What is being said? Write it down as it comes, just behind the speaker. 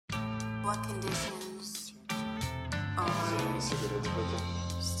What conditions or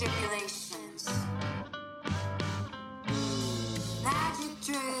stipulations, magic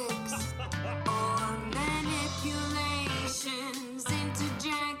tricks or manipulations,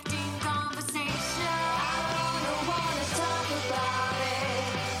 interjecting conversation? I don't wanna talk about it.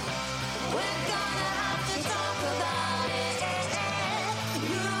 We're gonna have to talk about it.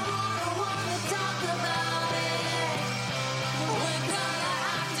 You don't wanna talk about it. We're gonna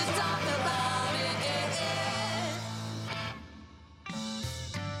have to talk about it.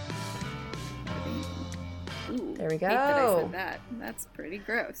 Ooh, There we hate that I go. said that. That's pretty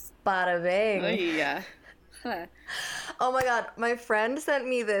gross. Bada bing. Oh, yeah. Huh. Oh my god, my friend sent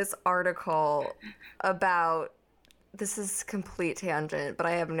me this article about, this is complete tangent, but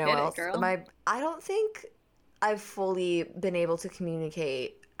I have no Get it, else. girl. I don't think I've fully been able to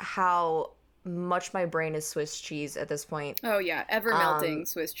communicate how much my brain is Swiss cheese at this point. Oh, yeah. Ever melting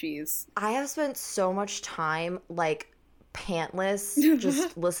Swiss cheese. I have spent so much time like pantless,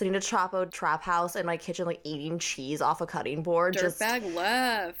 just listening to Chapo Trap House in my kitchen, like eating cheese off a cutting board. Dirtbag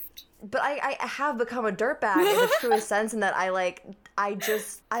left. But I have become a dirtbag in the truest sense, in that I'm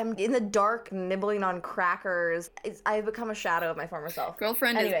in the dark nibbling on crackers. I've become a shadow of my former self.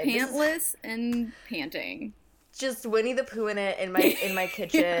 Girlfriend Anyway, is pantless and panting. Just Winnie the Pooh in it in my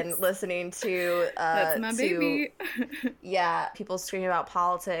kitchen, Yes. listening to That's my baby. yeah, people screaming about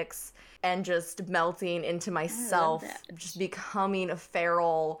politics, and just melting into myself, that. just becoming a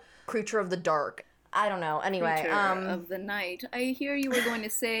feral creature of the dark. I don't know. Anyway, Creature of the night. I hear you were going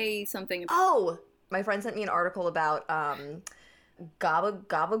to say something. oh, my friend sent me an article about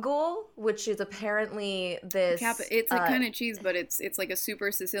gabagool, which is apparently this. It's a kind of cheese, but it's like a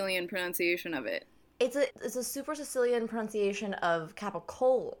super Sicilian pronunciation of it. It's a super Sicilian pronunciation of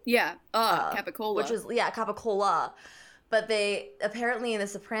capicola. Yeah, capicola. Which is, capicola. But they, apparently in The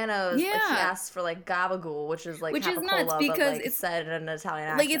Sopranos, like, he asks for, like, gabagool, which is, like, capicola, nuts, because but, like, it's said in an Italian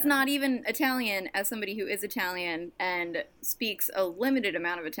accent. like, it's not even Italian. As somebody who is Italian and speaks a limited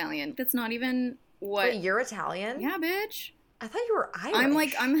amount of Italian, that's not even what... Wait, you're Italian? Yeah, bitch. I thought you were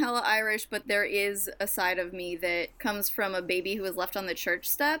Irish. I'm hella Irish, but there is a side of me that comes from a baby who was left on the church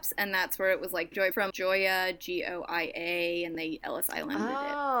steps, and that's where it was like Joy from Joya, Goia, and they Ellis Islanded it.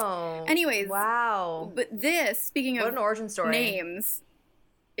 Oh. Anyways. Wow. But this, speaking of what an origin story. names,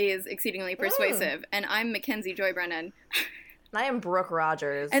 is exceedingly persuasive. And I'm Mackenzie Joy Brennan. And I am Brooke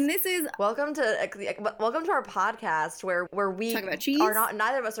Rogers. And this is... Welcome to our podcast where we talk about cheese.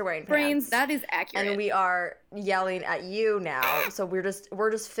 Neither of us are wearing brains. pants. That is accurate. And we are yelling at you now. So we're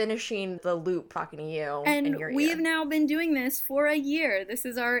just finishing the loop talking to you in your we ear. have now been doing this for a year. This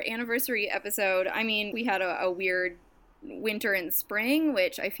is our anniversary episode. I mean, we had a weird winter and spring,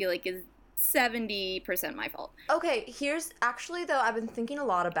 which I feel like is 70% my fault. Okay, here's actually, though, I've been thinking a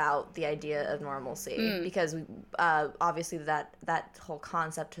lot about the idea of normalcy because obviously that whole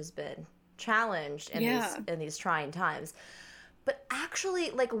concept has been challenged in these trying times. But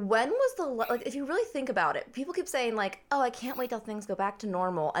actually, like, when was like, if you really think about it, people keep saying, like, oh, I can't wait till things go back to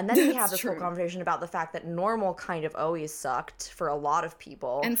normal. And then we have this whole conversation about the fact that normal kind of always sucked for a lot of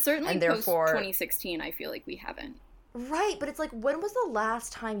people. And certainly therefore, post-2016, I feel like we haven't. Right, but it's like, when was the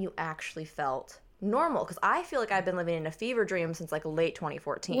last time you actually felt normal? Because I feel like I've been living in a fever dream since, like, late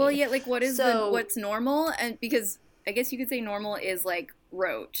 2014. Well, yeah, like, what's normal? And because I guess you could say normal is, like,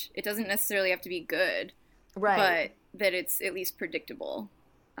 rote. It doesn't necessarily have to be good. Right. But that it's at least predictable.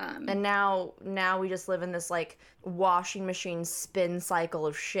 And now we just live in this, like, washing machine spin cycle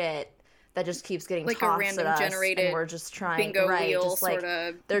of shit that just keeps getting like tossed a random at us, generated and we're just trying bingo wheel just like, sort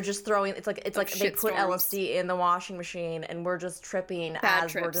of. They're just throwing. It's like they put LSD in the washing machine, and we're just tripping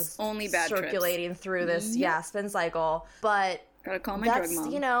we're just only bad circulating through this spin cycle. But gotta call my drug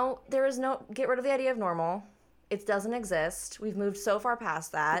mom. You know, there is no get rid of the idea of normal. It doesn't exist. We've moved so far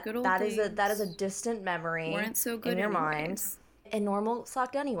past that. That is a distant memory weren't so good in your mind. And normal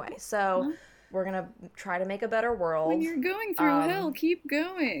sucked anyway. So we're gonna try to make a better world. When you're going through hell, keep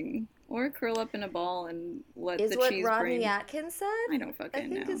going. Or curl up in a ball and let the cheese brain... Is what Rodney Atkins said? I don't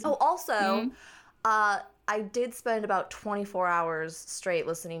fucking know. Also, I did spend about 24 hours straight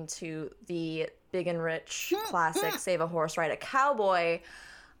listening to the Big and Rich classic, Save a Horse, Ride a Cowboy.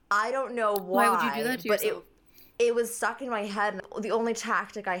 I don't know why. Why would you do that to yourself? It was stuck in my head. The only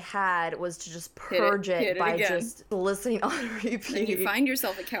tactic I had was to just purge it by just listening on repeat. And you find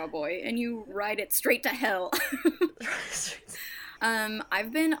yourself a cowboy and you ride it straight to hell.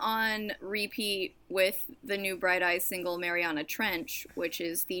 I've been on repeat with the new Bright Eyes single Mariana Trench, which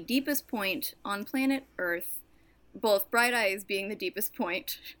is the deepest point on planet Earth both Bright Eyes being the deepest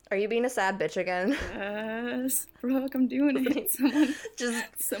point. Are you being a sad bitch again? Yes, Brooke, I'm doing it.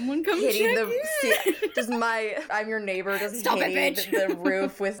 Someone come hitting check I'm your neighbor, just Stop hitting it, bitch. the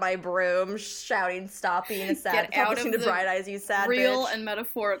roof with my broom, shouting, "Stop being a sad." Get out of the the Bright Eyes, you sad real bitch. and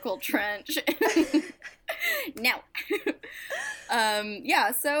metaphorical trench. Now,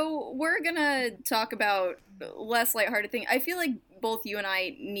 yeah. So we're gonna talk about less lighthearted thing. I feel like both you and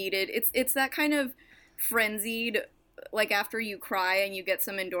I needed. It's that kind of frenzied, like after you cry and you get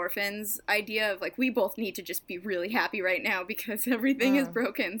some endorphins idea of like, we both need to just be really happy right now because everything is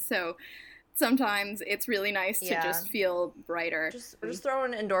broken. So sometimes it's really nice to just feel brighter. We're just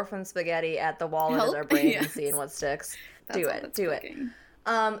throwing endorphin spaghetti at the wall that is our brain and seeing what sticks. Do it.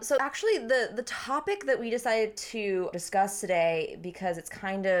 So actually the topic that we decided to discuss today, because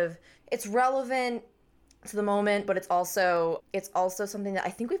it's relevant to the moment, but it's also something that I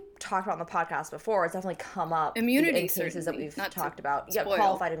think we've talked about on the podcast before. It's definitely come up immunity in cases that we've talked about. Spoil,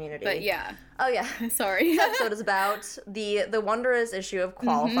 qualified immunity. But yeah. Oh yeah. Sorry. This episode is about the wondrous issue of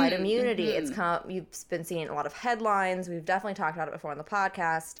qualified immunity. You've been seeing a lot of headlines. We've definitely talked about it before on the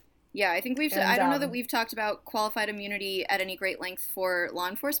podcast. Yeah, I think I don't know that we've talked about qualified immunity at any great length for law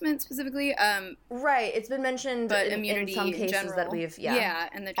enforcement specifically. Right, it's been mentioned but immunity in some cases general, that we've,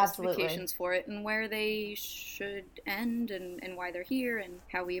 and the justifications for it and where they should end and why they're here and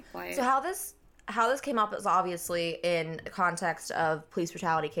how we apply it. So how this came up is obviously in context of police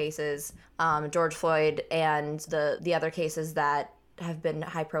brutality cases, George Floyd, and the other cases that have been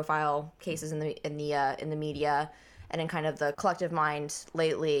high profile cases in the media. And in kind of the collective mind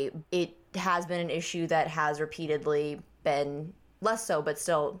lately, it has been an issue that has repeatedly been less so, but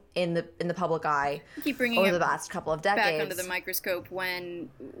still in the public eye keep bringing over it the last couple of decades. Back under the microscope when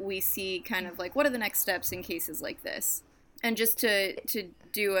we see kind of like, what are the next steps in cases like this? And just to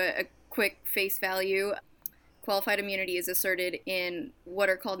do a quick face value, qualified immunity is asserted in what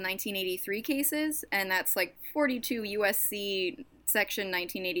are called 1983 cases, and that's like 42 USC Section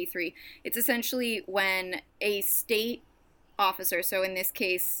 1983. It's essentially when a state officer, so in this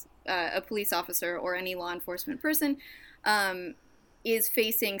case, a police officer or any law enforcement person, is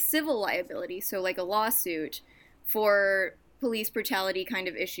facing civil liability, so like a lawsuit, for police brutality kind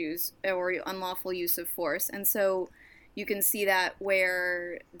of issues or unlawful use of force. And so you can see that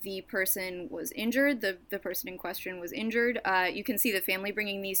where the person was injured, the person in question was injured. You can see the family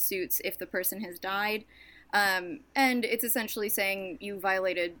bringing these suits if the person has died. And it's essentially saying you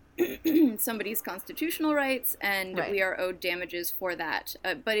violated somebody's constitutional rights, and we are owed damages for that.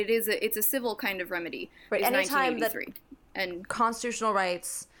 But it's a civil kind of remedy. Right. Anytime that constitutional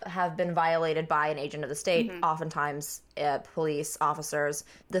rights have been violated by an agent of the state, oftentimes police officers,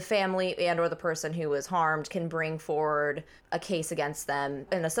 the family and or the person who was harmed can bring forward a case against them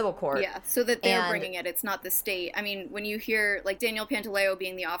in a civil court. Yeah, so that they're bringing it. It's not the state. I mean, when you hear like Daniel Pantaleo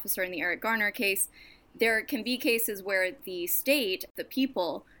being the officer in the Eric Garner case, there can be cases where the state, the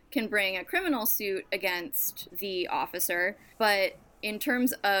people, can bring a criminal suit against the officer, but in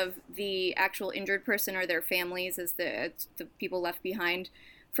terms of the actual injured person or their families as the people left behind,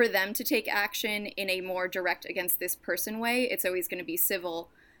 for them to take action in a more direct against this person way, it's always going to be civil,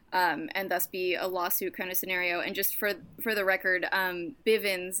 and thus be a lawsuit kind of scenario. And just for the record,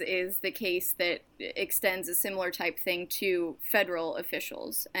 Bivens is the case that extends a similar type thing to federal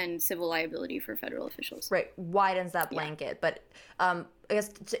officials and civil liability for federal officials. Right, widens that blanket. Yeah. But I guess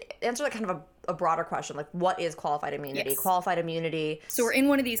to answer that kind of a broader question, like what is qualified immunity? Yes. Qualified immunity. So we're in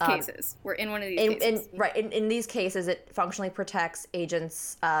one of these cases. In these cases, it functionally protects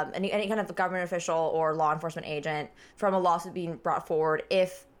agents, any kind of government official or law enforcement agent from a lawsuit being brought forward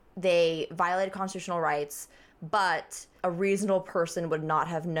if they violated constitutional rights, but a reasonable person would not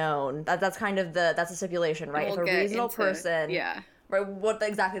have known. That's kind of that's a stipulation, right? If a reasonable person, right, what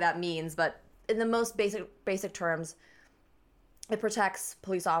exactly that means, but in the most basic terms, it protects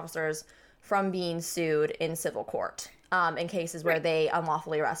police officers from being sued in civil court in cases where they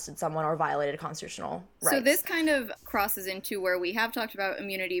unlawfully arrested someone or violated constitutional rights. So this kind of crosses into where we have talked about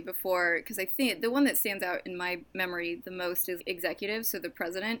immunity before, because I think the one that stands out in my memory the most is executive, so the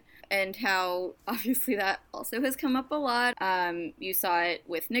president, and how obviously that also has come up a lot. You saw it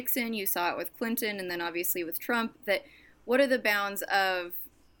with Nixon, you saw it with Clinton, and then obviously with Trump, that what are the bounds of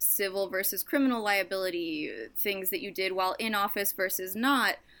civil versus criminal liability, things that you did while in office versus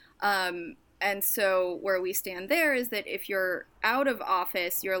not. And so where we stand there is that if you're out of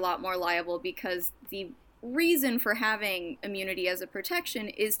office, you're a lot more liable, because the reason for having immunity as a protection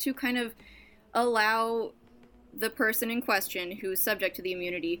is to kind of allow the person in question who's subject to the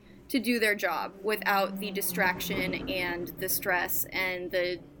immunity to do their job without the distraction and the stress and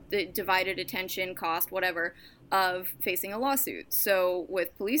the divided attention cost, whatever, of facing a lawsuit. So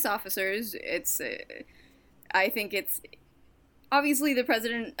with police officers, I think it's obviously the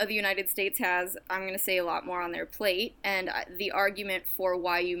President of the United States has, I'm going to say, a lot more on their plate, and the argument for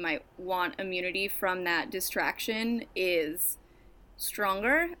why you might want immunity from that distraction is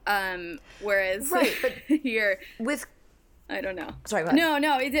stronger, whereas right, but here with I don't know. Sorry, go ahead.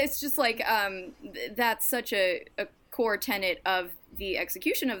 No, it's just like that's such a core tenet of the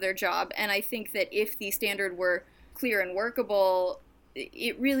execution of their job, and I think that if the standard were clear and workable,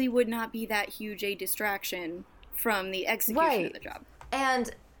 it really would not be that huge a distraction from the execution of the job. And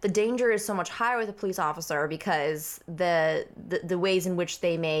the danger is so much higher with a police officer because the ways in which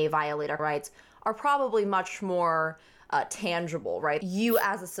they may violate our rights are probably much more tangible, right? You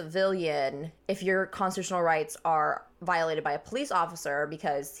as a civilian, if your constitutional rights are violated by a police officer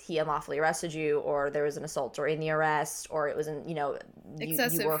because he unlawfully arrested you, or there was an assault during the arrest, or it was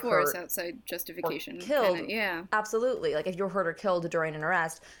excessive you were force hurt outside justification, or killed, yeah, absolutely. Like if you're hurt or killed during an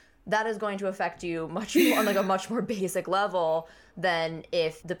arrest, that is going to affect you much more on like a much more basic level than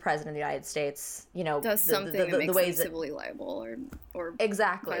if the President of the United States, does something that makes them civilly liable or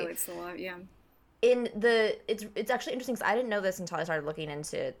exactly violates the law, yeah. It's actually interesting because I didn't know this until I started looking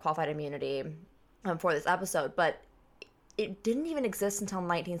into qualified immunity for this episode, but it didn't even exist until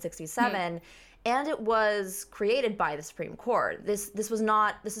 1967, and it was created by the Supreme Court. This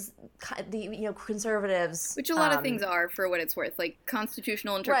is the conservatives, which a lot of things are, for what it's worth, like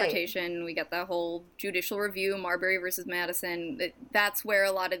constitutional interpretation. Right. We got the whole judicial review, Marbury versus Madison. That's where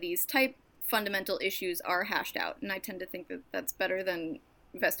a lot of these type fundamental issues are hashed out, and I tend to think that that's better than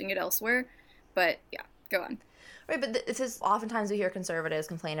vesting it elsewhere. But yeah, go on. Right, but this is oftentimes we hear conservatives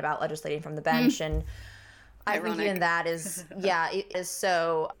complain about legislating from the bench, and I think even that is, it's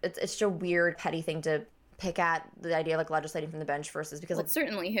such a weird, petty thing to pick at, the idea of like legislating from the bench versus because it's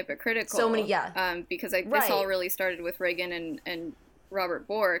certainly hypocritical. So many, because this all really started with Reagan and Robert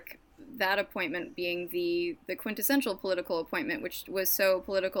Bork. That appointment being the quintessential political appointment, which was so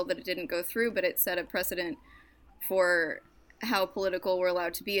political that it didn't go through, but it set a precedent for how political we're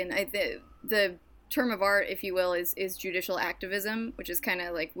allowed to be. And the term of art, if you will, is judicial activism, which is kind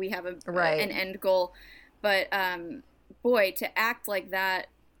of like we have an end goal. But boy, to act like that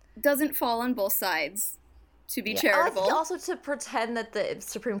doesn't fall on both sides. To be charitable, also to pretend that the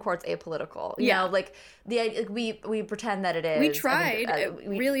Supreme Court's apolitical. You know, like we pretend that it is. We tried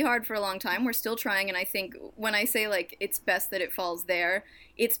really hard for a long time. We're still trying, and I think when I say like it's best that it falls there,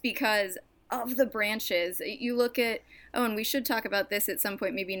 it's because of the branches. You look at, and we should talk about this at some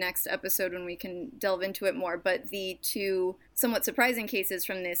point, maybe next episode when we can delve into it more, but the two somewhat surprising cases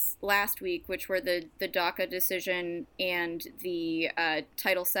from this last week, which were the DACA decision and the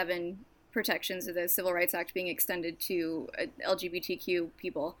Title VII protections of the Civil Rights Act being extended to LGBTQ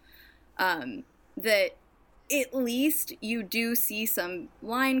people, that at least you do see some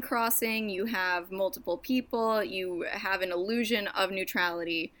line crossing, you have multiple people, you have an illusion of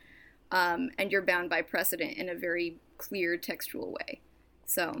neutrality, and you're bound by precedent in a very clear textual way.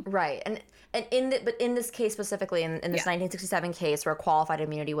 So right, and but in this case specifically, in this 1967 case where qualified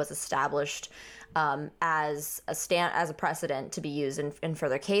immunity was established as a precedent to be used in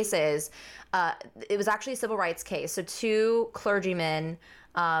further cases, it was actually a civil rights case. So two clergymen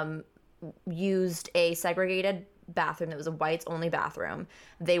used a segregated bathroom that was a whites-only bathroom.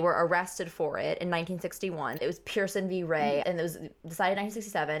 They were arrested for it in 1961. It was Pearson v. Ray, and it was decided in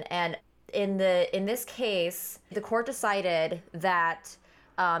 1967. And in this case, the court decided that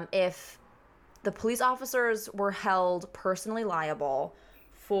if the police officers were held personally liable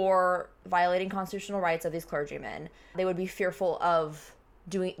for violating constitutional rights of these clergymen, they would be fearful of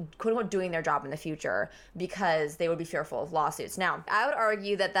doing their job in the future because they would be fearful of lawsuits. Now, I would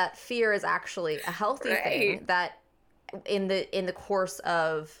argue that fear is actually a healthy thing, that in the course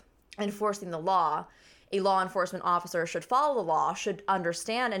of enforcing the law, a law enforcement officer should follow the law, should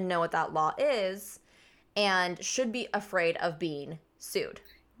understand and know what that law is, and should be afraid of being sued.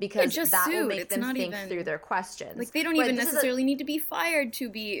 Because that will make them think through their questions. Like, they don't even necessarily need to be fired to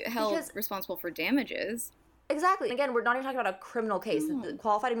be held responsible for damages. Exactly. Again, we're not even talking about a criminal case. No.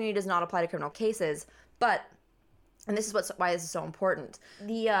 Qualified immunity does not apply to criminal cases. But, and this is why this is so important,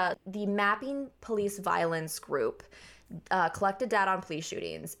 the Mapping Police Violence Group collected data on police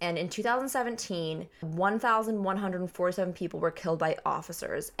shootings, and in 2017, 1,147 people were killed by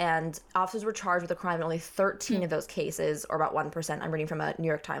officers, and officers were charged with a crime in only 13 of those cases, or about 1%. I'm reading from a New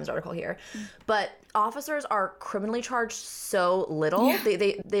York Times article here. But officers are criminally charged so little.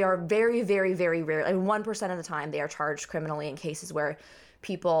 Yeah. They are very, very, very rare. I mean, 1% of the time they are charged criminally in cases where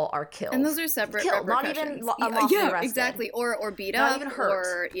people are killed. And those are separate not even unlawfully arrested. Exactly. Or beat not up. Not even hurt.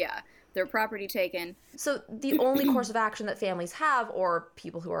 Or, their property taken. So the only course of action that families have, or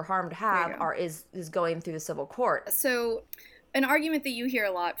people who are harmed have, is going through the civil court. So an argument that you hear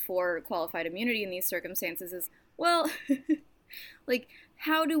a lot for qualified immunity in these circumstances is, well, like,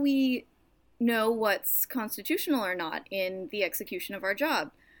 how do we know what's constitutional or not in the execution of our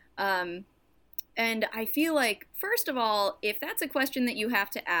job? And I feel like, first of all, if that's a question that you have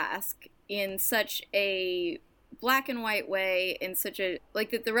to ask in such a black and white way, in such a,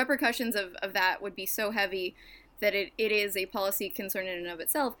 like, that the repercussions of that would be so heavy that it is a policy concern in and of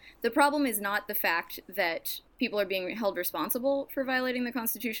itself. The problem is not the fact that people are being held responsible for violating the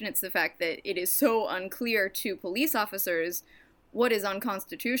Constitution. It's the fact that it is so unclear to police officers what is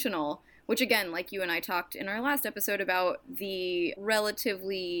unconstitutional, which, again, like you and I talked in our last episode about the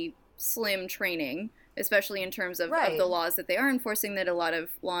relatively slim training, especially in terms of the laws that they are enforcing, that a lot of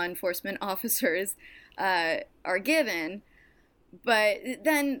law enforcement officers are given. But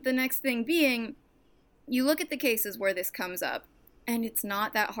then the next thing being, you look at the cases where this comes up, and it's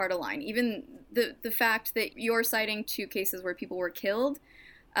not that hard a line. Even the fact that you're citing 2 cases where people were killed,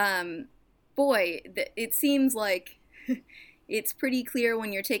 it seems like it's pretty clear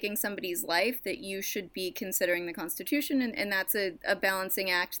when you're taking somebody's life that you should be considering the Constitution, and that's a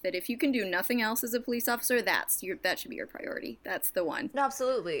balancing act that if you can do nothing else as a police officer, that should be your priority. That's the one. No,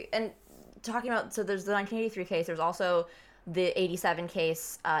 absolutely. And talking about, so there's the 1983 case, there's also the 87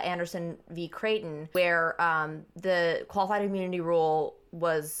 case, Anderson v. Creighton, where the qualified immunity rule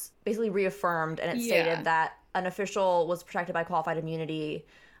was basically reaffirmed, and it stated that an official was protected by qualified immunity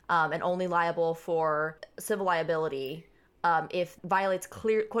and only liable for civil liability if violates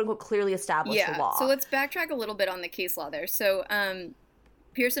quote-unquote clearly established law. So let's backtrack a little bit on the case law there. So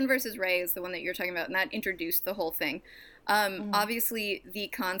Pearson versus Ray is the one that you're talking about, and that introduced the whole thing. Obviously, the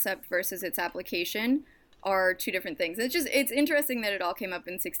concept versus its application are 2 different things. It's interesting that it all came up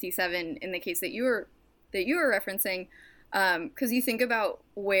in 1967 in the case that you were referencing, because you think about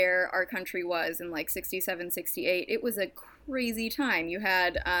where our country was in like 1967, 1968. It was a crazy time. You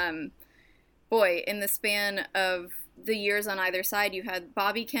had, in the span of the years on either side, you had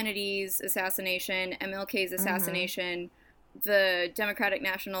Bobby Kennedy's assassination, MLK's assassination, the Democratic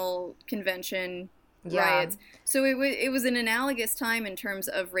National Convention riots. So it was an analogous time in terms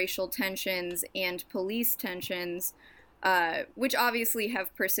of racial tensions and police tensions, which obviously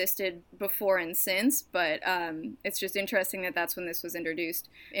have persisted before and since, but it's just interesting that that's when this was introduced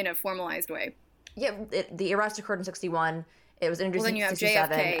in a formalized way. Yeah, the arrest occurred in 1961. It was introduced in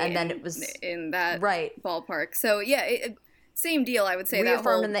 1967, and then it was in that ballpark. So yeah, same deal, I would say.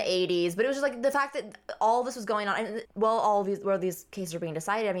 Reaffirmed in the 80s, but it was just like the fact that all this was going on, and all of these where these cases are being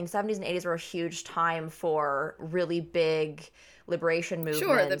decided. I mean, 70s and 80s were a huge time for really big liberation movements.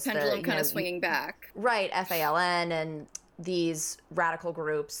 Sure, the pendulum kind of swinging back. Right, FALN and these radical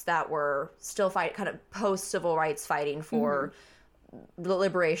groups that were still kind of post-civil rights fighting for the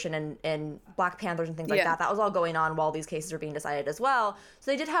liberation and Black Panthers and things like that. That was all going on while these cases were being decided as well.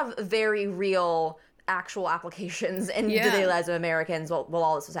 So they did have very real actual applications in the daily lives of Americans while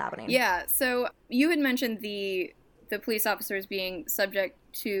all this was happening. Yeah, so you had mentioned the police officers being subject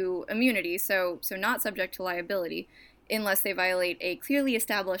to immunity, so not subject to liability unless they violate a clearly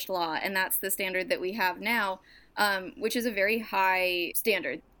established law, and that's the standard that we have now, which is a very high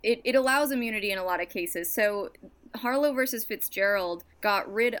standard. It allows immunity in a lot of cases. So Harlow versus Fitzgerald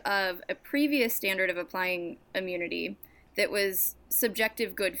got rid of a previous standard of applying immunity that was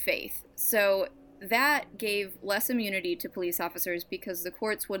subjective good faith. So that gave less immunity to police officers because the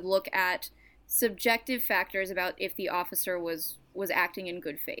courts would look at subjective factors about if the officer was acting in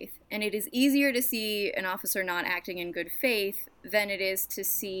good faith. And it is easier to see an officer not acting in good faith than it is to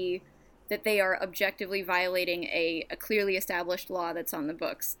see that they are objectively violating a clearly established law that's on the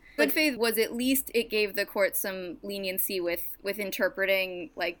books. Good faith was at least it gave the court some leniency with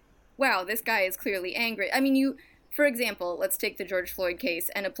interpreting, like, wow, this guy is clearly angry. I mean, for example, let's take the George Floyd case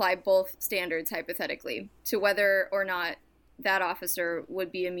and apply both standards hypothetically to whether or not that officer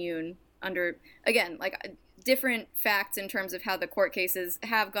would be immune under, again, like different facts in terms of how the court cases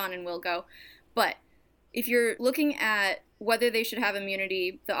have gone and will go. But if you're looking at whether they should have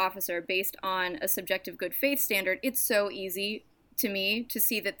immunity, the officer, based on a subjective good faith standard, it's so easy to me to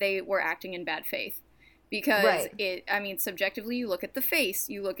see that they were acting in bad faith. Because subjectively, you look at the face,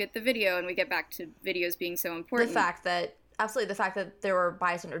 you look at the video, and we get back to videos being so important. The fact that there were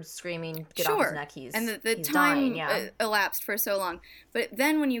bystanders screaming, get off his neck, and the time elapsed for so long. But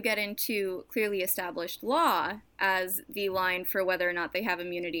then when you get into clearly established law as the line for whether or not they have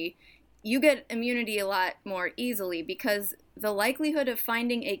immunity, you get immunity a lot more easily because the likelihood of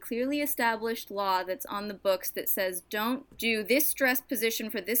finding a clearly established law that's on the books that says don't do this stress position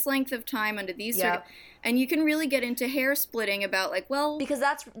for this length of time under these and you can really get into hair splitting about like, well, because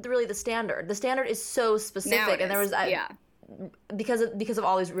that's really the standard. The standard is so specific, and there was because of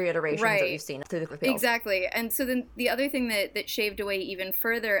all these reiterations that we've seen through the appeals. Exactly. And so then the other thing that shaved away even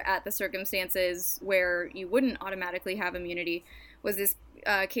further at the circumstances where you wouldn't automatically have immunity was this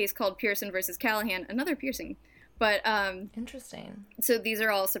case called Pearson versus Callahan, another piercing. But interesting. So these are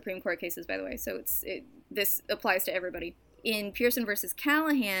all Supreme Court cases, by the way. So this applies to everybody. In Pearson versus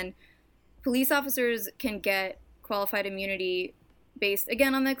Callahan, police officers can get qualified immunity based,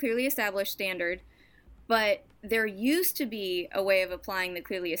 again, on the clearly established standard. But there used to be a way of applying the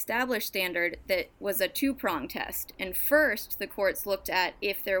clearly established standard that was a two-prong test. And first, the courts looked at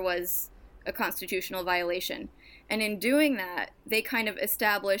if there was a constitutional violation. And in doing that, they kind of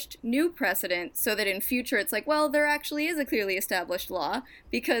established new precedent so that in future it's like, well, there actually is a clearly established law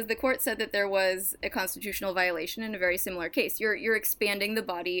because the court said that there was a constitutional violation in a very similar case. You're expanding the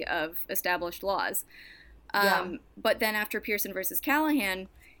body of established laws. But then after Pearson versus Callahan,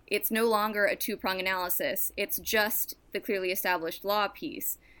 it's no longer a two-prong analysis. It's just the clearly established law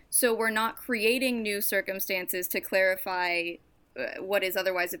piece. So we're not creating new circumstances to clarify what is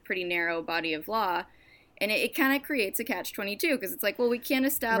otherwise a pretty narrow body of law. And it kind of creates a catch-22 because it's like, well, we can't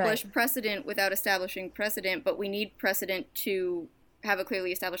establish precedent without establishing precedent, but we need precedent to have a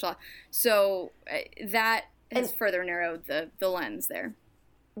clearly established law. So that has further narrowed the lens there.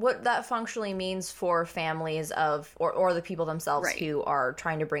 What that functionally means for families of, or the people themselves who are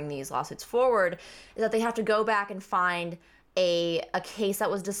trying to bring these lawsuits forward, is that they have to go back and find a case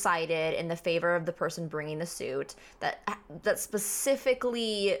that was decided in the favor of the person bringing the suit that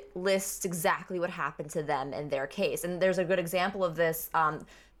specifically lists exactly what happened to them in their case. And there's a good example of this.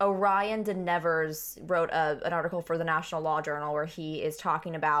 Orion de Nevers wrote an article for the National Law Journal where he is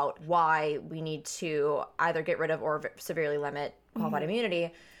talking about why we need to either get rid of or severely limit qualified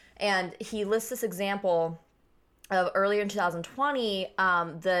immunity. And he lists this example of earlier in 2020,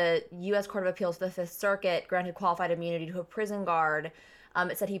 the U.S. Court of Appeals for the Fifth Circuit granted qualified immunity to a prison guard.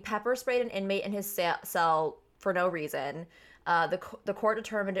 It said he pepper sprayed an inmate in his cell for no reason. The court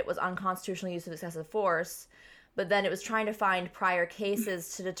determined it was unconstitutional use of excessive force, but then it was trying to find prior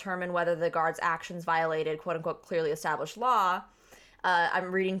cases to determine whether the guard's actions violated quote-unquote clearly established law.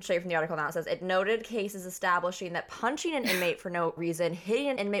 I'm reading straight from the article now. It says, it noted cases establishing that punching an inmate for no reason, hitting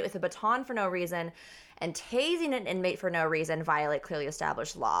an inmate with a baton for no reason, and tasing an inmate for no reason violate clearly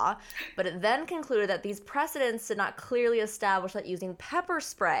established law. But it then concluded that these precedents did not clearly establish that using pepper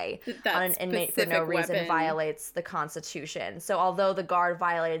spray on an inmate for no reason violates the Constitution. So although the guard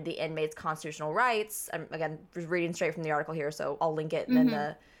violated the inmate's constitutional rights, I'm, again, reading straight from the article here, so I'll link it in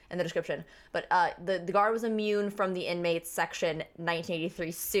the description. But the guard was immune from the inmate's Section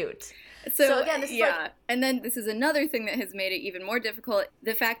 1983 suit. So again, this is and then this is another thing that has made it even more difficult.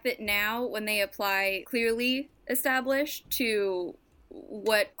 The fact that now when they apply clearly established to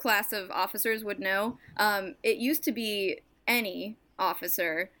what class of officers would know, it used to be any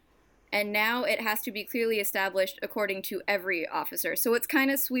officer, and now it has to be clearly established according to every officer. So it's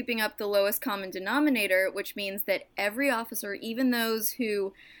kind of sweeping up the lowest common denominator, which means that every officer, even those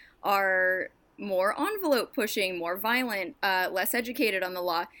who are more envelope pushing, more violent, less educated on the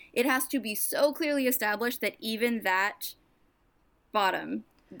law, it has to be so clearly established that even that bottom,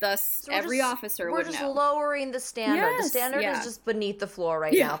 thus so every officer would know. We're just lowering the standard. Yes, the standard is just beneath the floor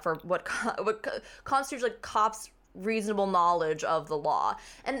right now for what constitutes like cops' reasonable knowledge of the law.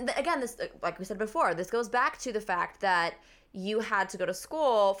 And again, this, like we said before, this goes back to the fact that you had to go to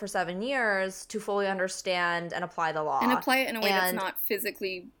school for 7 years to fully understand and apply the law. And apply it in a way that's not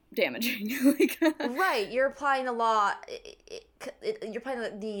physically damaging. Right, you're applying the law. You're applying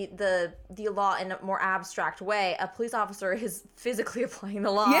the law in a more abstract way. A police officer is physically applying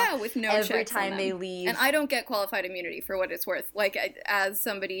the law. Yeah, with no checks every time they leave. And I don't get qualified immunity for what it's worth. Like as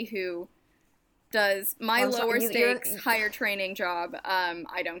somebody who does my lower stakes, higher training job,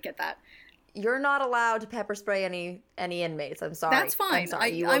 I don't get that. You're not allowed to pepper spray any inmates. I'm sorry. That's fine.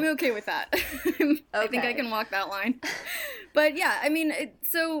 I'm okay with that. I think I can walk that line. But yeah, I mean,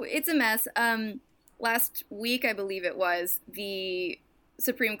 so it's a mess. Last week, I believe it was, the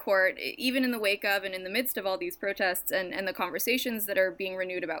Supreme Court, even in the wake of and in the midst of all these protests and the conversations that are being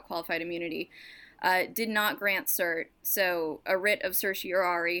renewed about qualified immunity, did not grant cert. So a writ of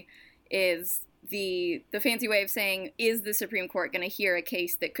certiorari is the fancy way of saying, is the Supreme Court going to hear a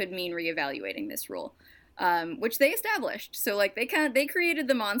case that could mean reevaluating this rule? which they established. So like they created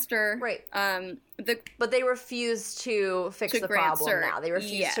the monster, right? But they refuse to fix the problem now. They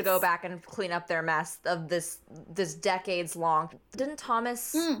refuse to go back and clean up their mess of this decades long. Didn't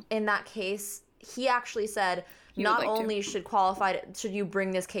Thomas in that case? He actually said not only should you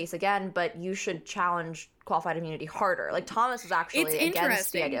bring this case again, but you should challenge qualified immunity harder. Like Thomas was actually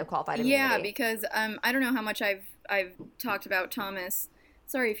against the idea of qualified immunity. Yeah, because I don't know how much I've talked about Thomas.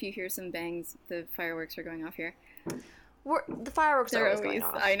 Sorry if you hear some bangs. The fireworks are going off here. The fireworks are always going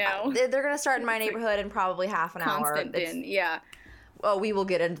off. I know. They're going to start in my neighborhood in probably half an hour. Constant din, yeah. Oh, we will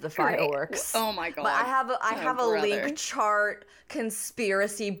get into the fireworks. Oh my god! But I have a link chart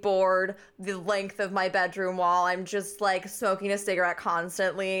conspiracy board the length of my bedroom wall. I'm just like smoking a cigarette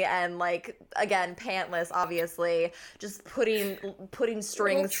constantly and like again pantless, obviously, just putting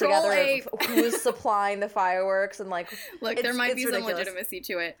strings together of who's supplying the fireworks and like. Look, there might be ridiculous. Some legitimacy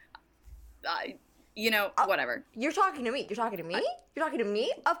to it. Whatever. You're talking to me. You're talking to me. You're talking to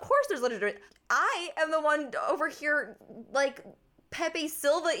me. Of course, there's legitimacy. I am the one over here like. Pepe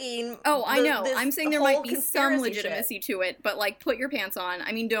Silva-ing. Oh, I know. I'm saying there might be some legitimacy to it, but like, put your pants on.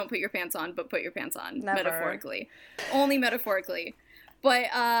 I mean, don't put your pants on, but put your pants on. Never. Metaphorically. Only metaphorically. But,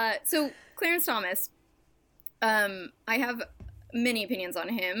 so, Clarence Thomas, I have many opinions on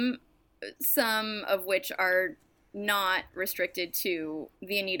him, some of which are not restricted to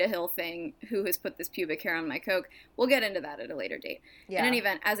the Anita Hill thing, who has put this pubic hair on my Coke. We'll get into that at a later date. Yeah. In any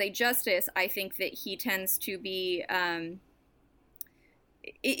event, as a justice, I think that he tends to be,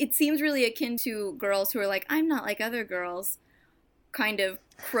 it seems really akin to girls who are like, I'm not like other girls, kind of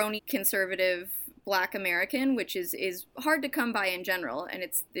crony conservative Black American, which is hard to come by in general. And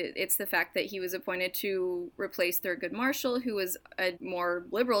it's the fact that he was appointed to replace Thurgood Marshall, who was a more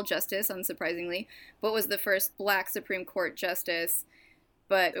liberal justice, unsurprisingly, but was the first Black Supreme Court justice.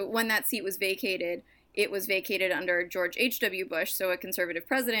 But when that seat was vacated, it was vacated under George H.W. Bush, so a conservative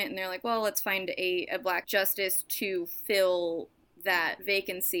president. And they're like, well, let's find a Black justice to fill that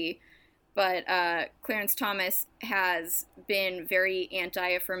vacancy. But Clarence Thomas has been very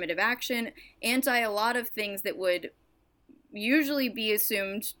anti-affirmative action, anti a lot of things that would usually be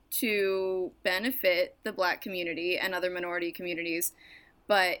assumed to benefit the Black community and other minority communities.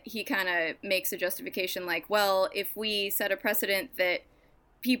 But he kind of makes a justification like, well, if we set a precedent that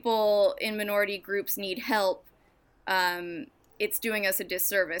people in minority groups need help, it's doing us a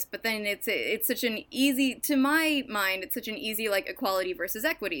disservice. But then it's such an easy, to my mind, it's such an easy like equality versus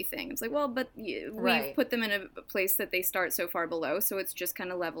equity thing. It's like, well, but we've put them in a place that they start so far below, so it's just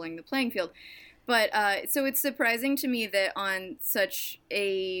kind of leveling the playing field. But so it's surprising to me that on such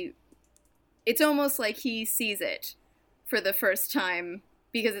a, it's almost like he sees it for the first time,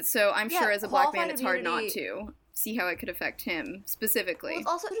 because it's so, I'm sure as a Black man, it's hard not to see how it could affect him specifically. Well, it's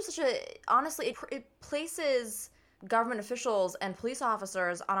also just such a, honestly, it places government officials and police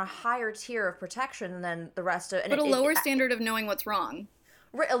officers on a higher tier of protection than the rest of... But a lower standard of knowing what's wrong.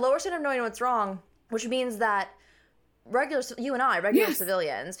 A lower standard of knowing what's wrong, which means that regular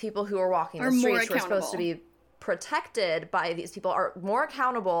civilians, people who are walking the streets, who are supposed to be protected by these people, are more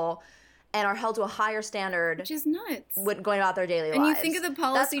accountable and are held to a higher standard. Which is nuts. When going about their daily lives. And you think of the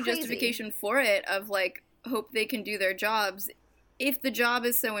policy justification for it, of like, hope they can do their jobs. If the job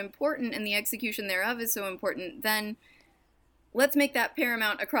is so important and the execution thereof is so important, then let's make that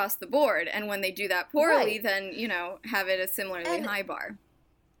paramount across the board. And when they do that poorly, then, have it a similarly high bar.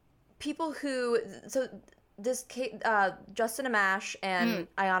 People who... So this case, Justin Amash and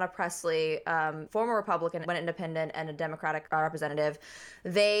Ayanna Pressley, former Republican, went independent, and a Democratic representative,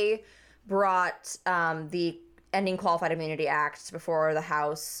 they brought the Ending Qualified Immunity Act before the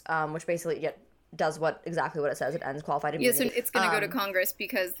House, which basically... does exactly what it says. It ends qualified immunity. Yes, so it's going to go to Congress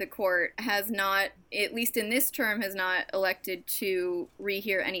because the court has not, at least in this term, has not elected to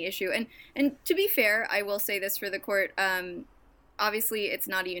rehear any issue. And to be fair, I will say this for the court. Obviously, it's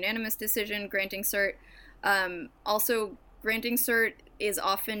not a unanimous decision granting cert. Also, granting cert is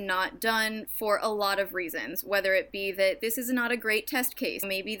often not done for a lot of reasons, whether it be that this is not a great test case.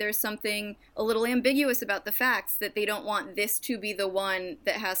 Maybe there's something a little ambiguous about the facts, that they don't want this to be the one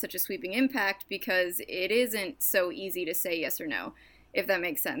that has such a sweeping impact because it isn't so easy to say yes or no, if that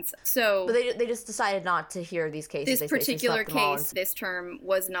makes sense. So, but they just decided not to hear these cases. This particular case, this term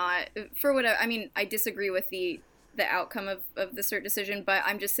was not, for whatever, I mean, I disagree with the outcome of the cert decision, but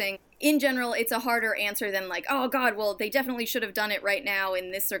I'm just saying, in general, it's a harder answer than like, oh God, well, they definitely should have done it right now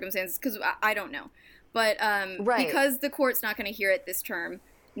in this circumstance, because I don't know. But because the court's not going to hear it this term,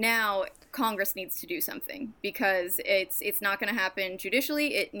 now Congress needs to do something, because it's not going to happen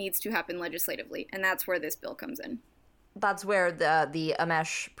judicially, it needs to happen legislatively, and that's where this bill comes in. that's where the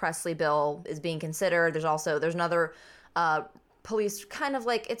Amesh Presley bill is being considered. There's another police kind of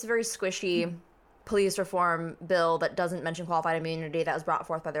like, it's a very squishy police reform bill that doesn't mention qualified immunity that was brought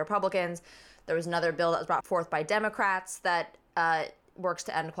forth by the Republicans. There was another bill that was brought forth by Democrats that works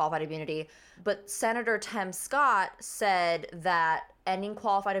to end qualified immunity. But Senator Tim Scott said that ending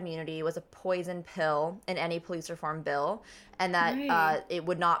qualified immunity was a poison pill in any police reform bill, and that it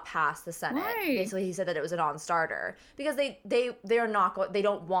would not pass the Senate. Basically, he said that it was a non-starter because they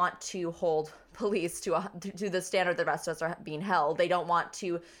don't want to hold police to the standard the rest of us are being held. They don't want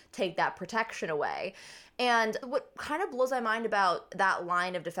to take that protection away. And what kind of blows my mind about that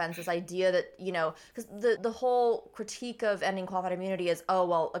line of defense, this idea that, because the whole critique of ending qualified immunity is, oh,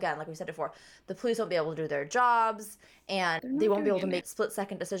 well, again, like we said before, the police won't be able to do their jobs, and they won't be able to make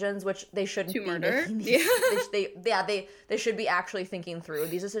split-second decisions, which they shouldn't be making. They should be actually thinking through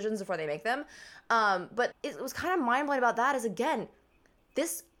these decisions before they make them. But it was kind of mind-blowing about that is, again,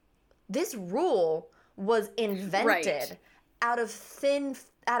 this rule was invented out of thin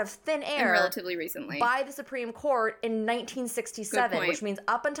air, and relatively recently, by the Supreme Court in 1967, which means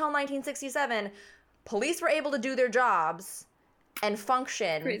up until 1967, police were able to do their jobs and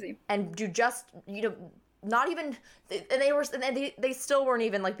function and do just, not even, and they still weren't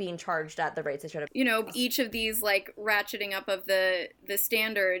even like being charged at the rates they should have. Each of these like ratcheting up of the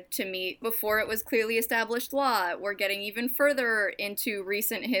standard to meet before it was clearly established law. We're getting even further into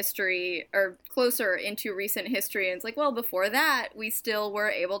recent history, or closer into recent history, and it's like, well, before that we still were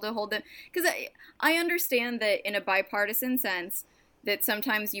able to hold them, because I understand that in a bipartisan sense that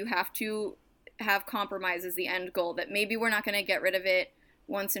sometimes you have to have compromise as the end goal, that maybe we're not going to get rid of it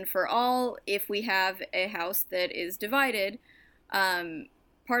once and for all if we have a House that is divided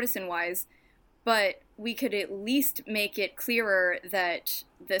partisan-wise, but we could at least make it clearer that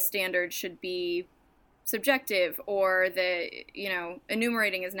the standard should be subjective, or that,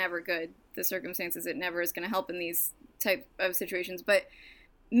 enumerating is never good. The circumstances, it never is going to help in these type of situations, but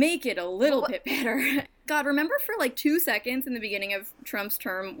make it a little bit better. God, remember for like 2 seconds in the beginning of Trump's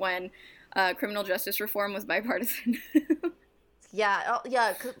term when criminal justice reform was bipartisan?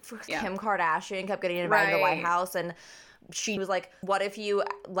 Kim Kardashian kept getting invited to the White House, and she was like, what if you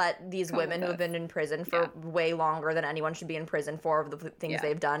let these women who have been in prison for way longer than anyone should be in prison for the things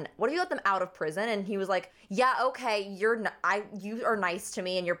they've done, what if you let them out of prison? And he was like, yeah, okay, you are nice to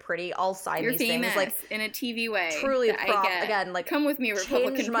me and you're pretty, I'll sign these things. Like, in a TV way. Truly, again, like, come with me,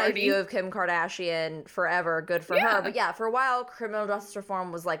 Republican changed my view of Kim Kardashian forever. Good for her. But for a while, criminal justice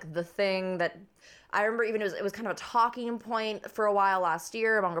reform was like the thing that, I remember even it was kind of a talking point for a while last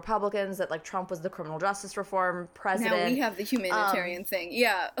year among Republicans that like Trump was the criminal justice reform president. Now we have the humanitarian thing.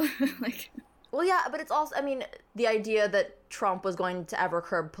 Yeah. Well, yeah, but it's also, I mean, the idea that Trump was going to ever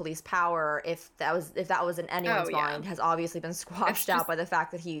curb police power, if that was in anyone's mind, has obviously been squashed out by the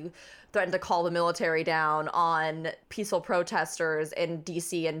fact that he threatened to call the military down on peaceful protesters in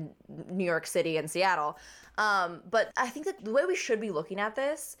D.C. and New York City and Seattle. But I think that the way we should be looking at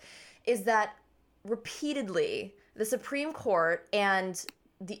this is that repeatedly the Supreme Court and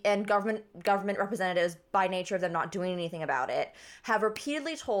government representatives, by nature of them not doing anything about it, have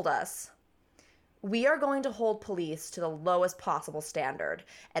repeatedly told us, we are going to hold police to the lowest possible standard.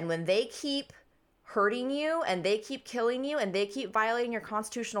 And when they keep hurting you and they keep killing you and they keep violating your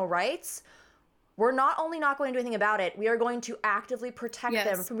constitutional rights, we're not only not going to do anything about it, we are going to actively protect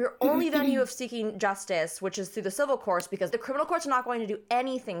them from your only venue of seeking justice, which is through the civil courts, because the criminal courts are not going to do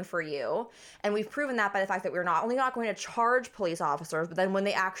anything for you. And we've proven that by the fact that we're not only not going to charge police officers, but then when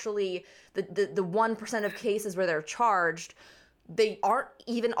they actually, the 1% of cases where they're charged, they aren't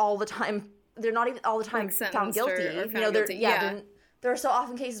even all the time, they're not even all the time found guilty. There are so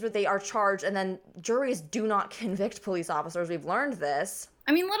often cases where they are charged and then juries do not convict police officers. We've learned this.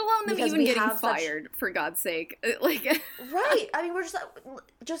 I mean, let alone them even getting fired, for God's sake. Right. I mean, we're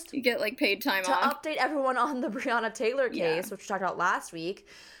just you get, like, paid time off. To update everyone on the Breonna Taylor case, which we talked about last week,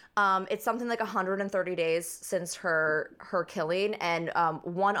 it's something like 130 days since her killing, and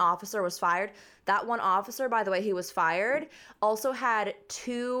one officer was fired. That one officer, by the way, who was fired, also had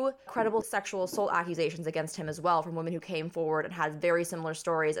 2 credible sexual assault accusations against him as well from women who came forward and had very similar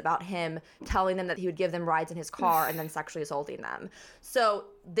stories about him telling them that he would give them rides in his car and then sexually assaulting them. So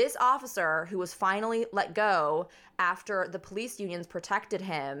this officer, who was finally let go after the police unions protected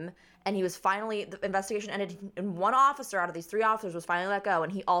him, and he was finally, the investigation ended, and one officer out of these 3 officers was finally let go,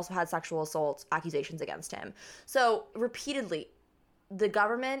 and he also had sexual assault accusations against him. So repeatedly, the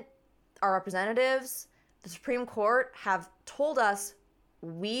government, our representatives, the Supreme Court have told us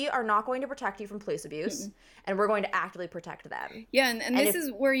we are not going to protect you from police abuse, and we're going to actively protect them. Yeah, and this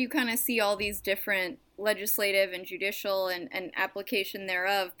is where you kind of see all these different legislative and judicial and application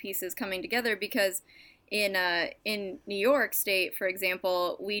thereof pieces coming together, because in New York State, for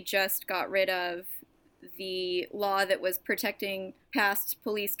example, we just got rid of the law that was protecting past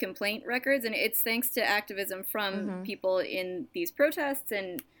police complaint records, and it's thanks to activism from people in these protests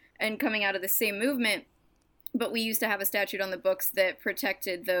and coming out of the same movement. But we used to have a statute on the books that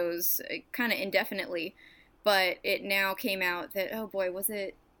protected those kind of indefinitely. But it now came out that, oh boy,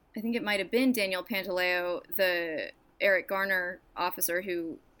 I think it might have been Daniel Pantaleo, the Eric Garner officer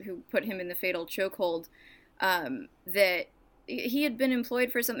who put him in the fatal chokehold, that he had been employed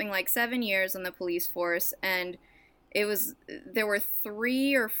for something like 7 years on the police force, and there were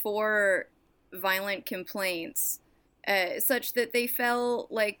 3 or 4 violent complaints, such that they fell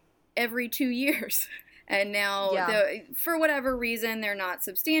like every 2 years. And now, for whatever reason, they're not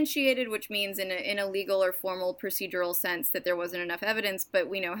substantiated, which means in a legal or formal procedural sense that there wasn't enough evidence, but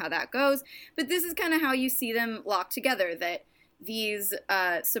we know how that goes. But this is kind of how you see them locked together, that these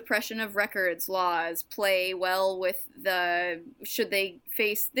suppression of records laws play well with should they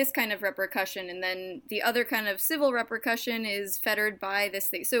face this kind of repercussion, and then the other kind of civil repercussion is fettered by this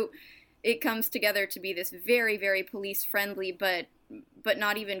thing. So it comes together to be this very, very police-friendly, but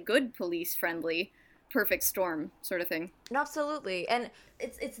not even good police-friendly, perfect storm sort of thing. Absolutely. And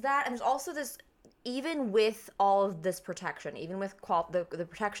it's that, and there's also this, even with all of this protection, even with the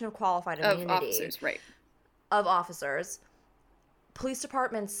protection of qualified immunity of officers, right? Of officers, police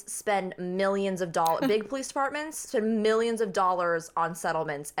departments spend millions of dollars. Big police departments spend millions of dollars on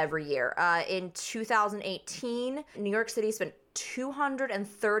settlements every year. In 2018, New York City spent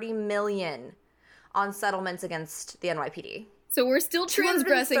 $230 million on settlements against the NYPD. So we're still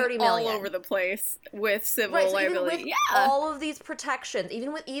transgressing all over the place with civil liability. Even with all of these protections,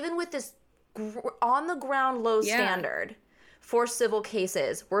 even with this on the ground low standard for civil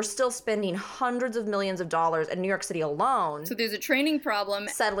cases, we're still spending hundreds of millions of dollars in New York City alone. So there's a training problem.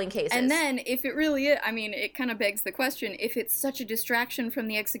 Settling cases. And then if it really is, I mean, it kind of begs the question, if it's such a distraction from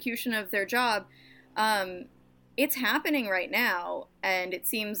the execution of their job, it's happening right now, and it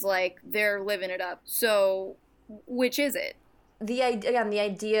seems like they're living it up. So which is it? The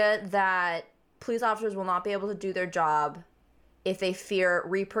idea that police officers will not be able to do their job if they fear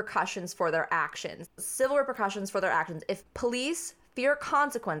repercussions for their actions, civil repercussions for their actions. If police fear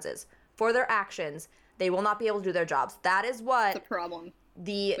consequences for their actions, they will not be able to do their jobs. That is what the problem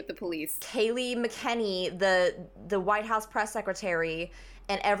with the police. Kayleigh McEnany, the White House press secretary,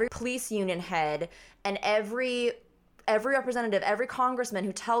 and every police union head, and every representative, every congressman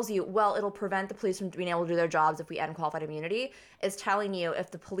who tells you, well, it'll prevent the police from being able to do their jobs if we end qualified immunity, is telling you if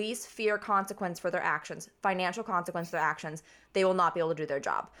the police fear consequence for their actions, financial consequence for their actions, they will not be able to do their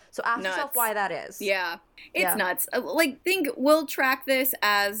job. So ask yourself why that is. Yeah. It's nuts. We'll track this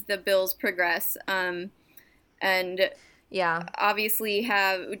as the bills progress. And obviously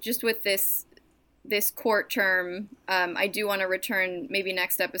have, just with this court term, I do want to return maybe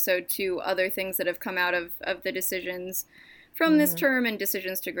next episode to other things that have come out of the decisions from this term and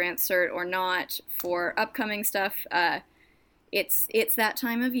decisions to grant cert or not for upcoming stuff. It's that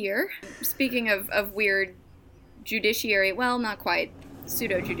time of year. Speaking of weird judiciary, well, not quite,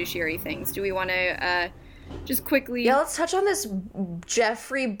 pseudo-judiciary things, do we want to just quickly... Yeah, let's touch on this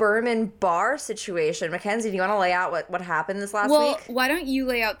Geoffrey Berman Barr situation. MacKenzie, do you want to lay out what happened this last week? Well, why don't you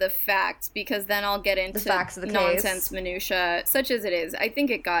lay out the facts, because then I'll get into the facts of the nonsense case. Minutia, such as it is. I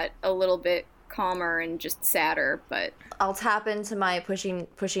think it got a little bit calmer and just sadder, but... I'll tap into my pushing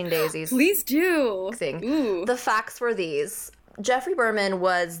daisies. Please do. Thing. Ooh. The facts were these. Geoffrey Berman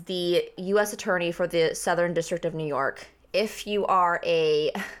was the U.S. Attorney for the Southern District of New York. If you are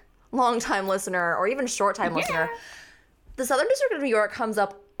a long-time listener or even short-time listener, the Southern District of New York comes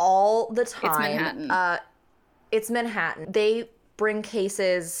up all the time. It's Manhattan. They bring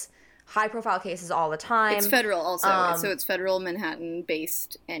cases, high-profile cases all the time. It's federal also, so it's federal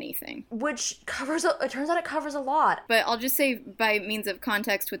Manhattan-based anything. Which it turns out it covers a lot. But I'll just say, by means of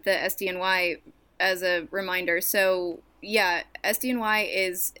context with the SDNY as a reminder, so yeah, SDNY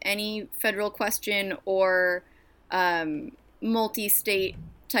is any federal question or multi-state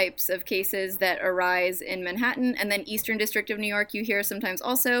types of cases that arise in Manhattan, and then Eastern District of New York you hear sometimes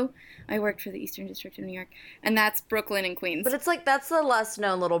also. I worked for the Eastern District of New York, and that's Brooklyn and Queens. But it's like, that's the less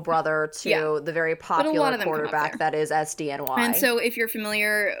known little brother to the very popular quarterback that is SDNY. And so if you're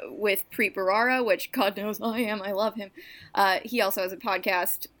familiar with Preet Bharara, which God knows I am, I love him, he also has a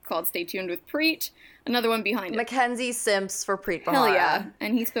podcast called Stay Tuned with Preet, Another one behind it. MacKenzie simps for Preet Bharara. Hell yeah.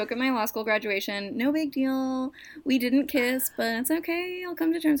 And he spoke at my law school graduation. No big deal. We didn't kiss, but it's okay. I'll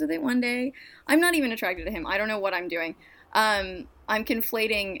come to terms with it one day. I'm not even attracted to him. I don't know what I'm doing. I'm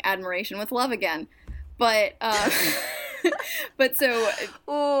conflating admiration with love again. But, but so,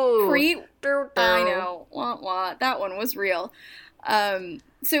 Ooh. Preet, I know, wah, wah, that one was real.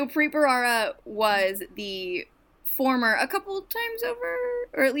 So Preet Bharara was the former, a couple times over,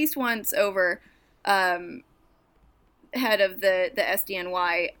 or at least once over, head of the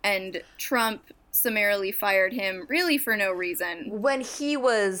SDNY, and Trump summarily fired him really for no reason. When he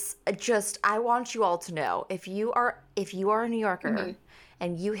was just, I want you all to know, if you are a New Yorker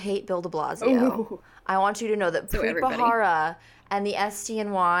and you hate Bill de Blasio, I want you to know that Preet Bharara and the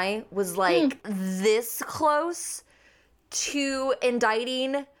SDNY was like this close to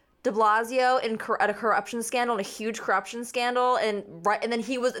indicting de Blasio at a corruption scandal, and a huge corruption scandal, and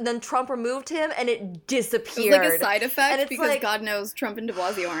then Trump removed him, and it disappeared. It was like a side effect, because like, God knows Trump and de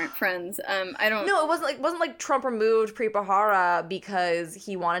Blasio aren't friends. No, it wasn't like Trump removed Preet Bharara because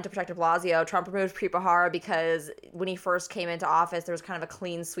he wanted to protect de Blasio. Trump removed Preet Bharara because when he first came into office, there was kind of a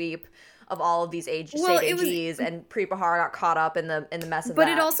clean sweep of all of these state AGs, and Preet Bharara got caught up in the mess of that. But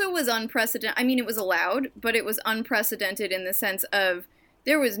it also was unprecedented. I mean, it was allowed, but it was unprecedented in the sense of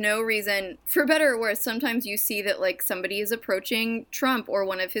there was no reason, for better or worse. Sometimes you see that, like, somebody is approaching Trump or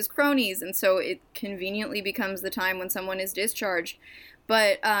one of his cronies, and so it conveniently becomes the time when someone is discharged.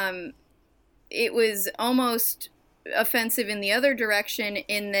 But it was almost offensive in the other direction,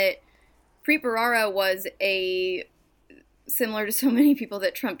 in that Preet Bharara was similar to so many people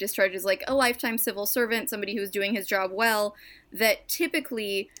that Trump discharges, like a lifetime civil servant, somebody who's doing his job well, that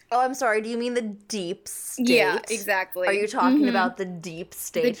typically... Oh, I'm sorry, do you mean the deep state? Yeah, exactly. Are you talking about the deep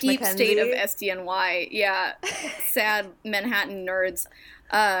state, The deep MacKenzie? state of SDNY, yeah. Sad Manhattan nerds.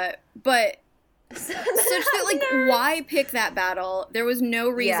 But such that, like, why pick that battle? There was no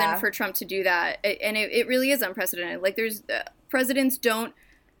reason for Trump to do that, and it really is unprecedented. Like, there's... presidents don't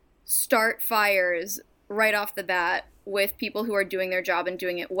start fires right off the bat with people who are doing their job and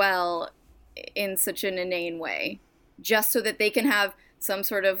doing it well in such an inane way, just so that they can have some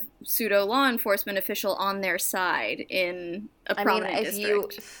sort of pseudo law enforcement official on their side in a prominent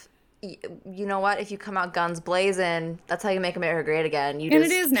district. You know what? If you come out guns blazing, that's how you make America great again. It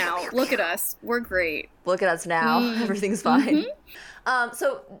is now. Look at us. We're great. Look at us now. Everything's fine.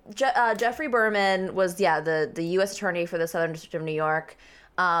 So Geoffrey Berman was, the U.S. Attorney for the Southern District of New York.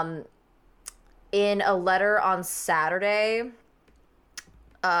 In a letter on Saturday,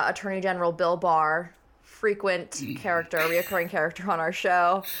 Attorney General Bill Barr, reoccurring character on our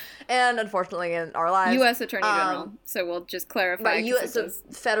show, and unfortunately in our lives. U.S. Attorney General, so we'll just clarify.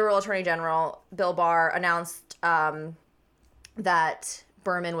 Federal Attorney General Bill Barr announced that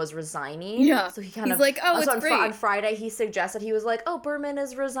Berman was resigning. Yeah. So he's like, it's great. On Friday, he suggested, he was like, Berman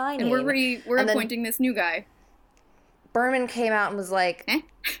is resigning. And we're appointing this new guy. Berman came out and was like...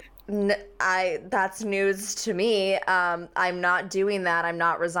 that's news to me. I'm not doing that. I'm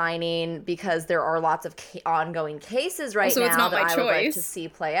not resigning because there are lots of ongoing cases now that I would like to see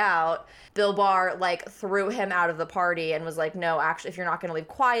play out. Bill Barr threw him out of the party and was like, no, actually, if you're not going to leave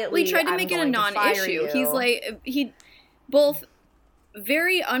quietly, he tried to make it a non-issue. He's like, he both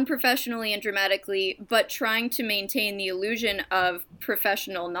very unprofessionally and dramatically, but trying to maintain the illusion of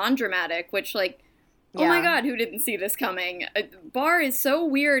professional non-dramatic, which oh my God, who didn't see this coming? Barr is so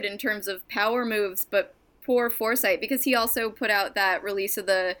weird in terms of power moves, but poor foresight, because he also put out that release of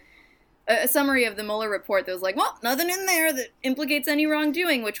a summary of the Mueller report that was like, well, nothing in there that implicates any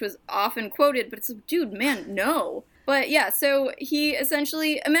wrongdoing, which was often quoted, but it's like, dude, man, no. But yeah, so he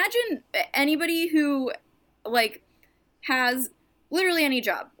essentially, imagine anybody who, has literally any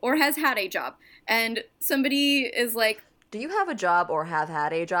job, or has had a job, and somebody is like... Do you have a job or have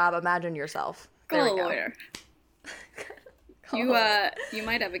had a job? Imagine yourself. Call a lawyer. You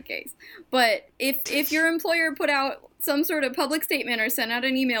might have a case. But if your employer put out some sort of public statement or sent out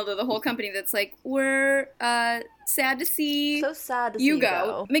an email to the whole company that's like, we're sad to see you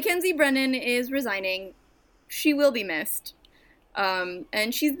go. Mackenzie Brennan is resigning. She will be missed.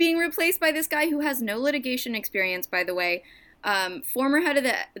 And she's being replaced by this guy who has no litigation experience, by the way. Former head of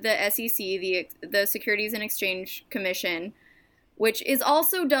the SEC, the Securities and Exchange Commission, which is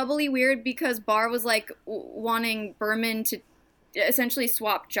also doubly weird because Barr was wanting Berman to essentially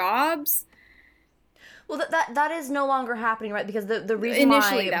swap jobs. Well, that is no longer happening, right? Because the reason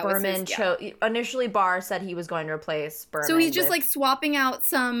why Berman initially Barr said he was going to replace Berman. So he's just swapping out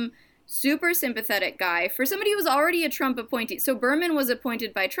some super sympathetic guy for somebody who was already a Trump appointee. So Berman was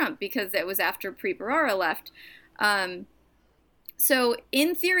appointed by Trump because that was after Preet Bharara left. So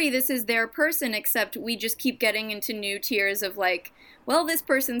in theory, this is their person, except we just keep getting into new tiers of like, well, this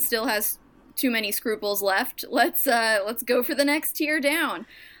person still has too many scruples left. Let's go for the next tier down.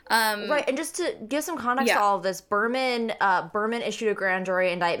 Right, and just to give some context to all of this, Berman issued a grand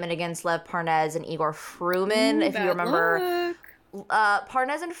jury indictment against Lev Parnas and Igor Fruman, if you remember.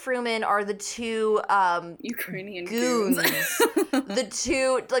 Parnas and Fruman are the two Ukrainian goons. The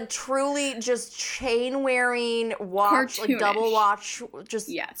two, like, truly just chain-wearing, double watch,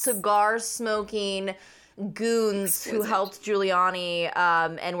 just cigar smoking goons who helped Giuliani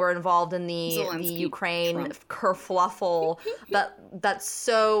and were involved in the Ukraine kerfluffle that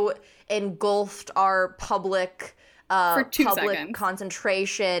so engulfed our public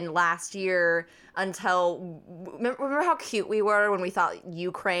concentration last year until remember how cute we were when we thought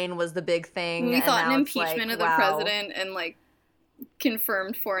Ukraine was the big thing. We thought an impeachment of the president and like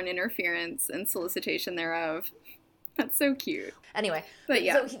confirmed foreign interference and solicitation thereof. That's so cute. Anyway, but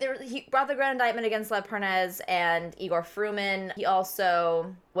yeah. So he brought the grand indictment against Lev Parnas and Igor Fruman. He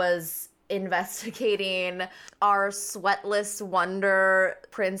also was investigating our sweatless wonder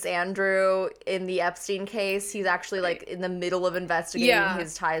Prince Andrew in the Epstein case. He's actually like in the middle of investigating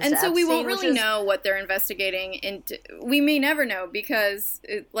his ties to Epstein. And so we won't really know what they're investigating. We may never know because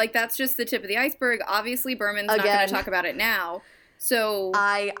that's just the tip of the iceberg. Obviously, Berman's not going to talk about it now. So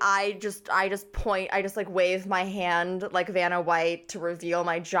I just like wave my hand like Vanna White to reveal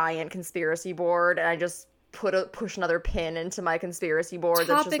my giant conspiracy board, and I just push another pin into my conspiracy board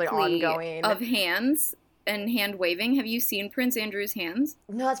that's just like ongoing. Of hands and hand waving, have you seen Prince Andrew's hands?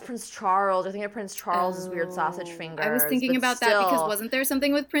 No, that's Prince Charles. I think of Prince Charles's weird sausage fingers. I was thinking about that because wasn't there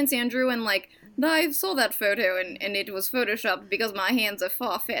something with Prince Andrew and like I saw that photo and it was photoshopped because my hands are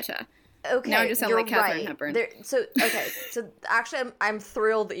far fatter. Okay, now I just sound like Katharine Hepburn. So actually, I'm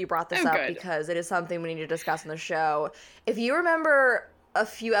thrilled that you brought this up because it is something we need to discuss on the show. If you remember a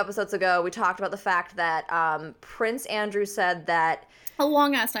few episodes ago, we talked about the fact that Prince Andrew said that a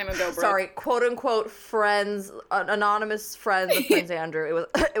long ass time ago, Brooke. Sorry, quote unquote friends, anonymous friends of Prince Andrew.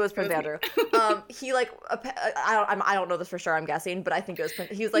 It was Prince Andrew. He like I don't know this for sure. I'm guessing, but I think it was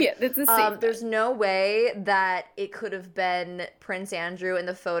Prince. He was like, there's no way that it could have been Prince Andrew in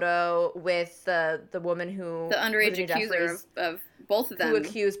the photo with the woman who the underage accuser of both of them who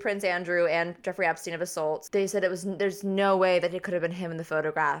accused Prince Andrew and Jeffrey Epstein of assault. They said there's no way that it could have been him in the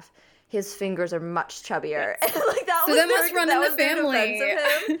photograph. His fingers are much chubbier. Like that must run in the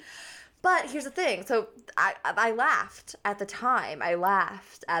family. But here's the thing. So I laughed at the time. I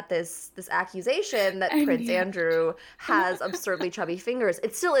laughed at this accusation that Prince Andrew has absurdly chubby fingers.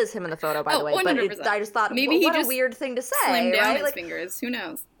 It still is him in the photo, by the way. 100%. But I just thought, maybe what a weird thing to say, slimmed down right? his fingers. Who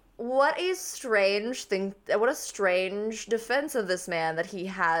knows? What a strange thing. What a strange defense of this man that he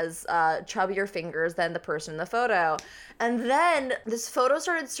has chubbier fingers than the person in the photo. And then this photo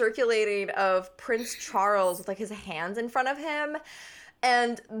started circulating of Prince Charles with like his hands in front of him.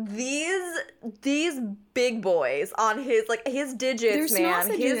 And these big boys on his digits,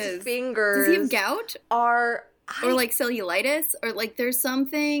 his fingers. Does he have gout? Or like cellulitis? Or like there's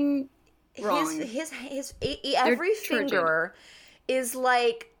something wrong. His every finger is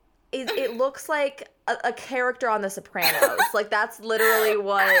like it looks like a character on The Sopranos. Like that's literally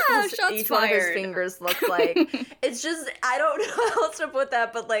what each one of his fingers looks like. It's just I don't know how else to put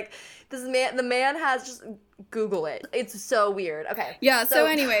that, but like the man has just Google it. It's so weird. Okay. Yeah. So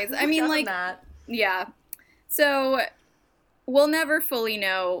anyways, I mean like yeah. So we'll never fully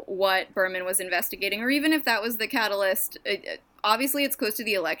know what Berman was investigating, or even if that was the catalyst. Obviously, it's close to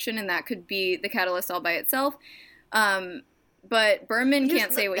the election, and that could be the catalyst all by itself. But Berman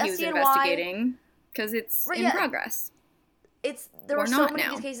can't say what he was investigating because it's in progress. There were so many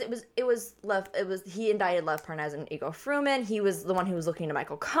of these cases. He indicted Lev Parnas and Igor Fruman. He was the one who was looking into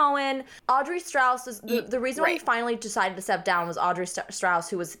Michael Cohen. Audrey Strauss is the reason why he finally decided to step down was Audrey Strauss,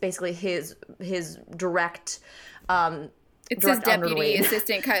 who was basically his direct it's his deputy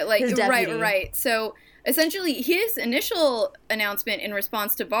assistant, like his deputy. Right. So essentially, his initial announcement in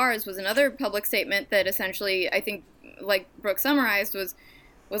response to Barr's was another public statement that essentially, I think, like Brooke summarized, was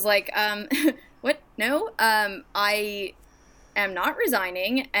like, what? No, I am not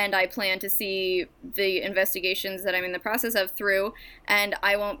resigning, and I plan to see the investigations that I'm in the process of through, and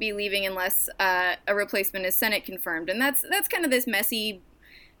I won't be leaving unless a replacement is Senate confirmed. And that's kind of this messy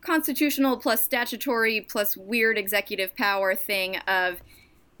constitutional plus statutory plus weird executive power thing of,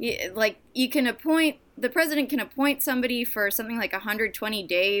 like, the president can appoint somebody for something like 120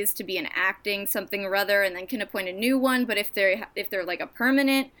 days to be enacting something or other, and then can appoint a new one. But if they're like a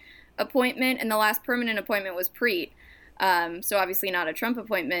permanent appointment, and the last permanent appointment was Preet, So obviously not a Trump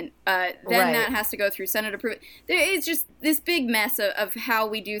appointment. Then that has to go through Senate approval. It's just this big mess of how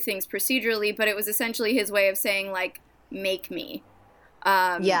we do things procedurally, but it was essentially his way of saying, like, make me.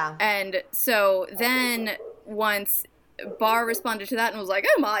 And so then once Barr responded to that and was like,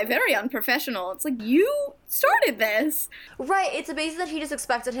 oh my, very unprofessional. It's like, you started this. Right. It's amazing that he just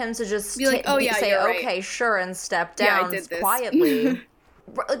expected him to just be like, say, okay, sure, and step down quietly.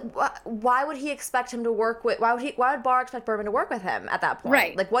 Why would he expect him to work with? Why would Barr expect Berman to work with him at that point?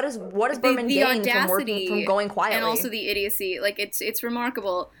 Right. Like, what does Berman gain from going quietly? And also the idiocy. Like, it's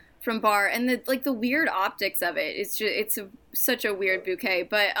remarkable from Barr, and the weird optics of it. It's such a weird bouquet.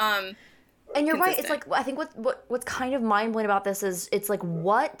 But and you're right. It's like, I think what's kind of mind blowing about this is it's like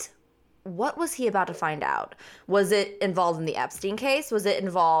what was he about to find out? Was it involved in the Epstein case? Was it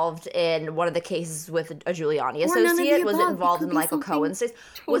involved in one of the cases with a Giuliani associate? Was it involved in Michael Cohen's case?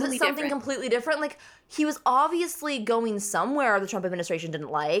 Was it something completely different? Like, he was obviously going somewhere the Trump administration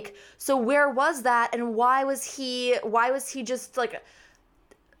didn't like. So where was that, and why was he just like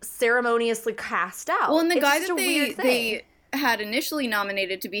ceremoniously cast out? Well, and the guy that they had initially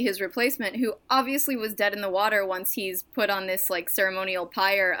nominated to be his replacement, who obviously was dead in the water once he's put on this like ceremonial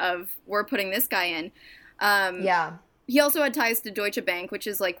pyre of, we're putting this guy in. He also had ties to Deutsche Bank, which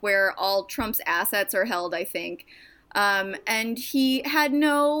is like where all Trump's assets are held, I think. And he had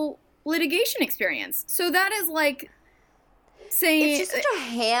no litigation experience. So that is like saying, it's just such a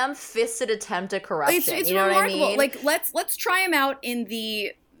ham-fisted attempt at corruption. It's you know remarkable. What I mean? Like, let's try him out in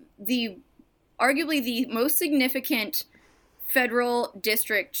the arguably the most significant federal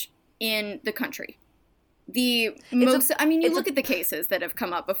district in the country. You look at the cases that have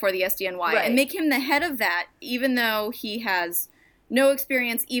come up before the SDNY and make him the head of that, even though he has no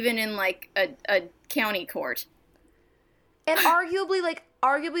experience even in like a county court. And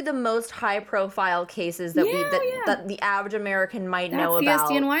arguably the most high profile cases that that the average American might know about. That's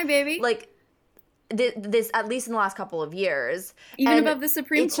the SDNY, baby. Like this, at least in the last couple of years. Even above the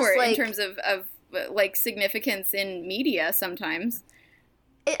Supreme Court in terms of like significance in media sometimes.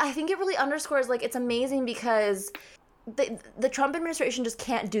 I think it really underscores, like, it's amazing because the Trump administration just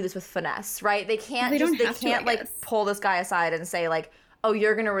can't do this with finesse, right? They can't pull this guy aside and say, like, oh,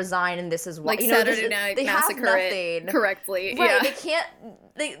 you're going to resign and this is why. Like, Saturday Night Massacre it correctly. Right, yeah. They can't,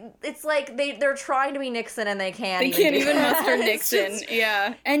 it's like they're trying to be Nixon and they can't even muster Nixon,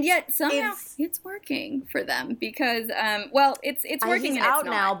 yeah. And yet somehow it's working for them because, it's working and it's out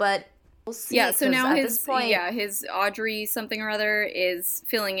not. Now, but we'll see. Yeah, so now his Audrey something or other is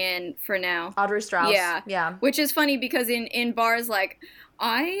filling in for now. Audrey Strauss. Yeah. Which is funny because in Barr's like,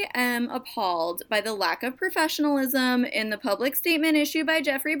 I am appalled by the lack of professionalism in the public statement issued by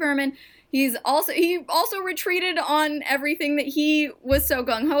Geoffrey Berman. He also retreated on everything that he was so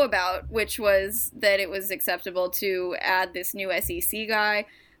gung-ho about, which was that it was acceptable to add this new SEC guy.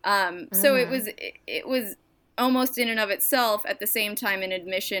 So it was almost in and of itself at the same time an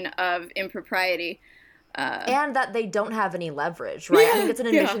admission of impropriety. And that they don't have any leverage, right? I think it's an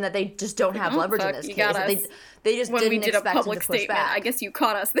admission that they just don't have leverage in this case. They just when didn't we did expect a public him to push statement. back. I guess you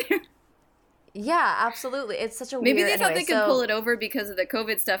caught us there. Yeah, absolutely. It's such a Maybe they thought they could pull it over because of the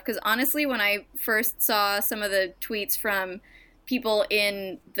COVID stuff. Because honestly, when I first saw some of the tweets from people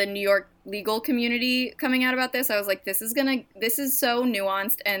in the New York legal community coming out about this, I was like, this is so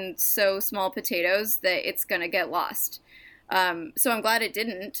nuanced and so small potatoes that it's gonna get lost. So I'm glad it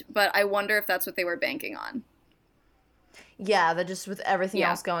didn't, but I wonder if that's what they were banking on. Yeah, that just with everything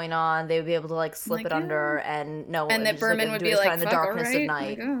else going on, they would be able to like slip it under, and no one. And that Berman would be like, in the darkness of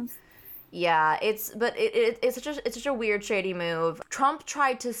night. Yeah, it's such a weird, shady move. Trump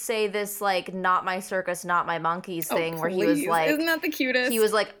tried to say this like "not my circus, not my monkeys" thing, where he was like, "Isn't that the cutest?" He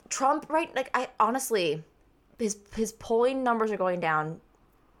was like, Trump, right? Like, I honestly, his polling numbers are going down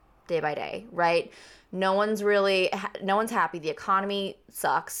day by day, right? No one's happy. The economy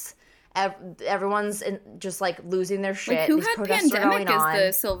sucks. Everyone's just like losing their shit. Like, who These had protests pandemic are going as on.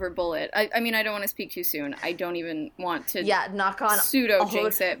 the silver bullet? I mean, I don't want to speak too soon. I don't even want to knock on pseudo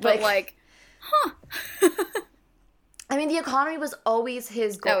jinx it, but like, I mean, the economy was always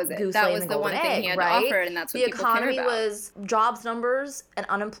his goose laying the golden egg, he had right? to offer, and that's what the people care economy about. was jobs numbers and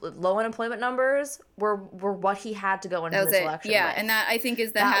low unemployment numbers were what he had to go into this election. Yeah, with. And that I think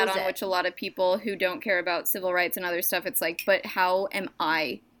is the hat on which a lot of people who don't care about civil rights and other stuff. It's like, but how am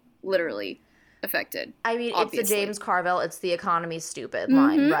I literally affected? I mean, obviously. It's the James Carville, it's the economy's stupid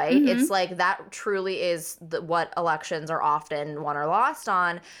line, right? Mm-hmm. It's like that truly is what elections are often won or lost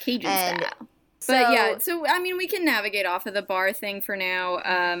on. Cajun style. But so I mean, we can navigate off of the Barr thing for now.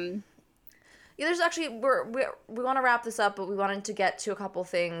 Yeah, there's actually we want to wrap this up, but we wanted to get to a couple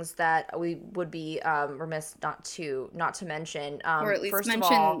things that we would be remiss not to mention, or at least first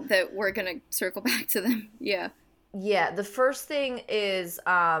mention of all, that we're gonna circle back to them. Yeah. The first thing is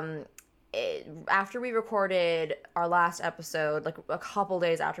after we recorded our last episode, like a couple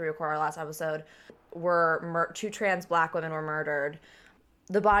days after we recorded our last episode, two trans Black women were murdered.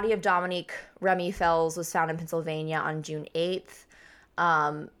 The body of Dominique Rem'mie Fells was found in Pennsylvania on June 8th.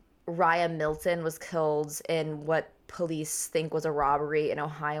 Riah Milton was killed in what police think was a robbery in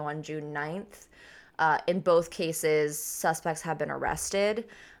Ohio on June 9th. In both cases, suspects have been arrested.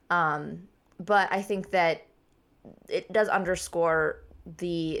 But I think that it does underscore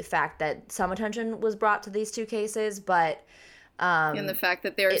the fact that some attention was brought to these two cases, but and the fact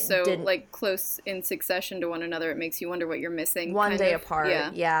that they're so like close in succession to one another, it makes you wonder what you're missing. One day apart,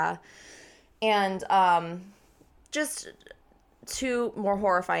 yeah. And just two more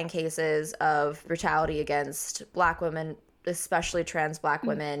horrifying cases of brutality against Black women, especially trans Black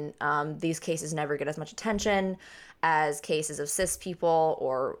women. These cases never get as much attention as cases of cis people,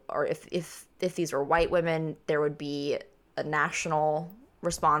 or if these were white women, there would be a national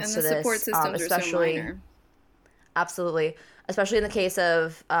response to this. And the support systems are so minor. Absolutely. Especially in the case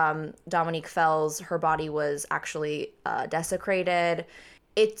of Dominique Fells, her body was actually desecrated.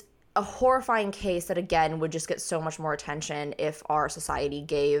 It's a horrifying case that, again, would just get so much more attention if our society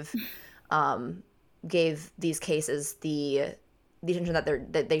gave these cases the attention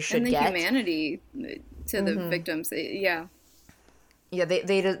that they should get. And the humanity to the victims. Yeah,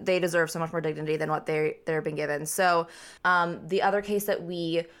 they deserve so much more dignity than what they're been given. So the other case that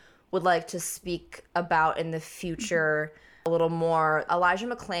we would like to speak about in the future a little more, Elijah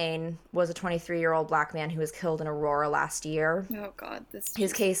McClain was a 23-year-old Black man who was killed in Aurora last year. Oh, God.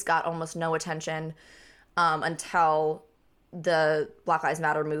 His case got almost no attention until the Black Lives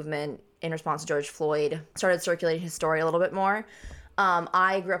Matter movement, in response to George Floyd, started circulating his story a little bit more.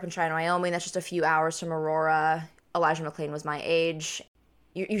 I grew up in Cheyenne, Wyoming. That's just a few hours from Aurora. Elijah McClain was my age.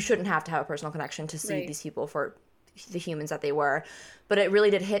 You shouldn't have to have a personal connection to see these people for the humans that they were. But it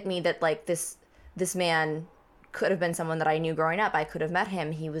really did hit me that, like, this man could have been someone that I knew growing up. I could have met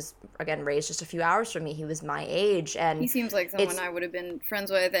him. He was, again, raised just a few hours from me. He was my age. And he seems like someone I would have been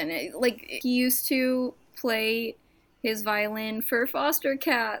friends with. And, he used to play his violin for foster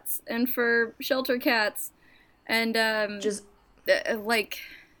cats and for shelter cats. And,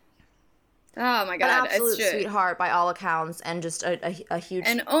 oh my God, an absolute sweetheart by all accounts, and just a huge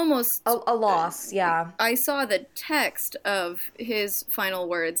and almost a loss. Yeah, I saw the text of his final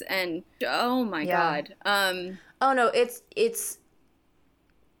words, and oh my God. Oh no, it's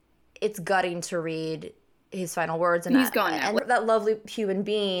gutting to read his final words, and he's gone now. And that lovely human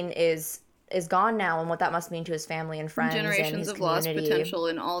being is gone now, and what that must mean to his family and friends. Generations and his of community. Lost potential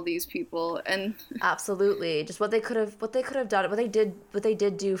in all these people, and absolutely, just what they could have done, what they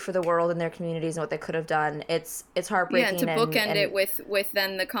did do for the world and their communities, and what they could have done. It's heartbreaking. Yeah, to bookend it with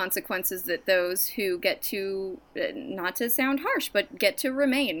then the consequences that those who get to, not to sound harsh, but get to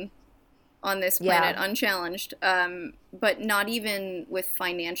remain on this planet unchallenged, but not even with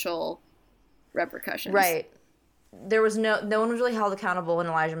financial repercussions. Right. There was no one was really held accountable in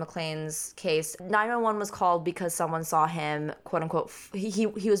Elijah McClain's case. 911 was called because someone saw him, quote unquote, he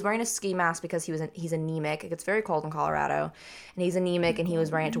was wearing a ski mask because he's anemic. It gets very cold in Colorado, and he's anemic, and he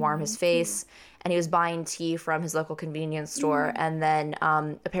was wearing it to warm his face, and he was buying tea from his local convenience store. And then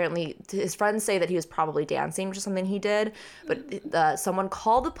apparently his friends say that he was probably dancing, which is something he did, but someone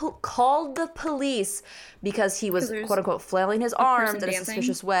called the police because he was, quote unquote, flailing his arms in a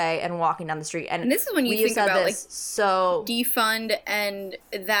suspicious way and walking down the street. And this is when you think about so defund, and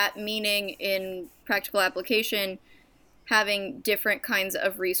that meaning in practical application having different kinds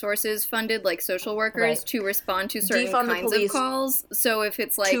of resources funded, like social workers, to respond to certain kinds of calls. So if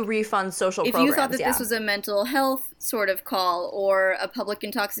it's like... to refund social programs, if you thought that this was a mental health sort of call or a public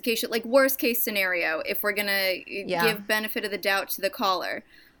intoxication, like worst case scenario, if we're going to give benefit of the doubt to the caller,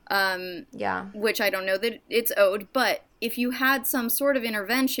 which I don't know that it's owed, but if you had some sort of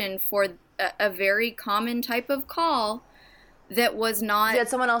intervention for a very common type of call that was not... you had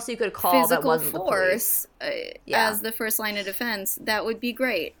someone else you could call that wasn't force as the first line of defense, that would be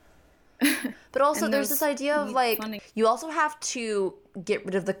great. But also there's this idea of you also have to get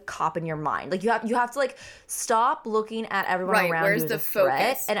rid of the cop in your mind. Like you have to stop looking at everyone around you as a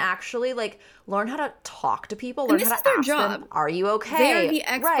threat and actually learn how to talk to people, learn how to ask them, are you okay? They're the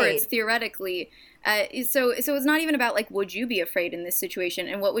experts theoretically. So it's not even about would you be afraid in this situation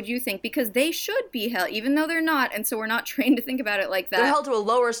and what would you think, because they should be held, even though they're not, and so we're not trained to think about it like that. They're held to a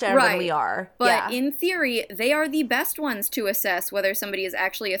lower standard than we are. But in theory, they are the best ones to assess whether somebody is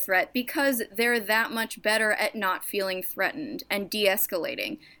actually a threat, because they're that much better at not feeling threatened and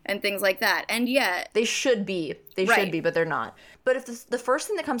de-escalating and things like that. And yet... They should be. They should be, but they're not. But if the first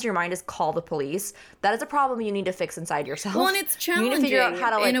thing that comes to your mind is call the police, that is a problem you need to fix inside yourself. Well, and it's challenging you need to figure out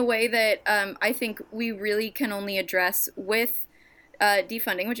how to, in a way that I think we really can only address with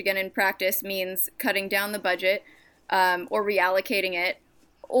defunding, which again in practice means cutting down the budget or reallocating it,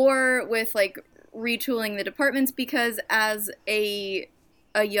 or with like retooling the departments, because as a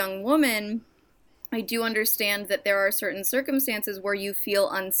young woman, I do understand that there are certain circumstances where you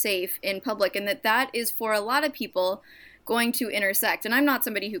feel unsafe in public, and that is for a lot of people going to intersect. And I'm not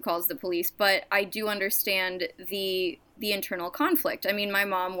somebody who calls the police, but I do understand the internal conflict. I mean, my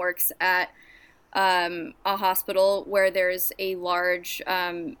mom works at a hospital where there's a large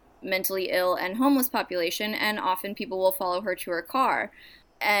mentally ill and homeless population, and often people will follow her to her car.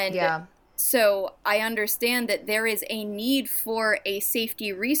 And so I understand that there is a need for a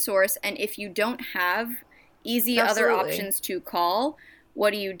safety resource, and if you don't have easy other options to call,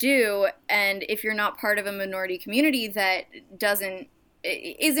 what do? And if you're not part of a minority community that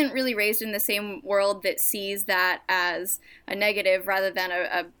isn't really raised in the same world that sees that as a negative rather than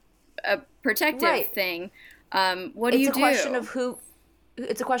a protective thing, what do you do?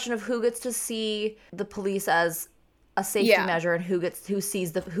 It's a question of who gets to see the police as a safety measure, and who has to see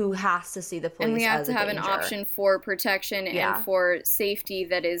the police as a danger. And we have to have an option for protection and for safety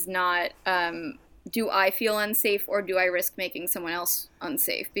that is not, do I feel unsafe or do I risk making someone else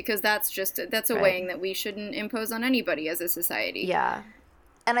unsafe? Because that's a weighing that we shouldn't impose on anybody as a society. Yeah.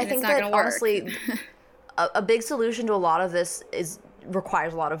 And I think that honestly, a big solution to a lot of this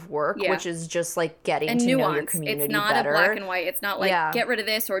requires a lot of work, which is just like getting to know your community better. It's not a black and white. It's not like get rid of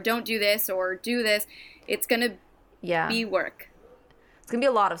this or don't do this or do this. It's going to be work. It's going to be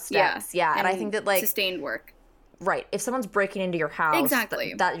a lot of steps. Yeah. And I think that like sustained work. Right. If someone's breaking into your house, that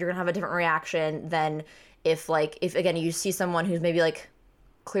you're going to have a different reaction than if again, you see someone who's maybe like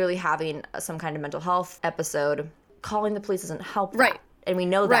clearly having some kind of mental health episode, calling the police doesn't help that. And we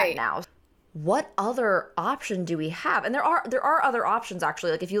know that now. What other option do we have? And there are other options,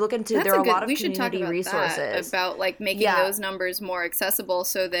 actually. Like if you look into, there are a lot of community resources about like making those numbers more accessible,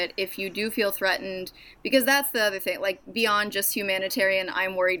 so that if you do feel threatened, because that's the other thing, like beyond just humanitarian,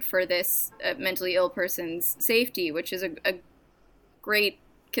 I'm worried for this mentally ill person's safety, which is a great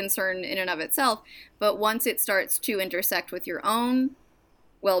concern in and of itself. But once it starts to intersect with your own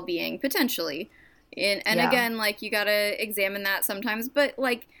well-being, potentially, again, like you gotta examine that sometimes, but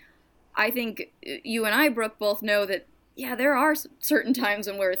like, I think you and I, Brooke, both know that, there are certain times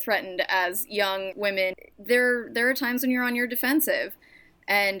when we're threatened as young women. There are times when you're on your defensive.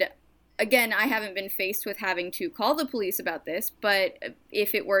 And again, I haven't been faced with having to call the police about this, but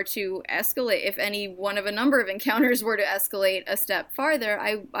if it were to escalate, if any one of a number of encounters were to escalate a step farther,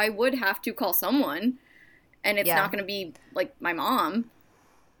 I would have to call someone. And it's not going to be like my mom.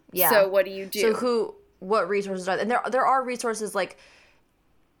 Yeah. So what do you do? So what resources are there? And there are resources like,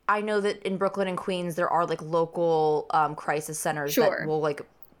 I know that in Brooklyn and Queens, there are like local crisis centers that will like,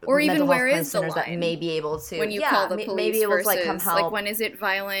 or even where is the line that may be able to, when you call the police, may be able versus, to like come help. Like when is it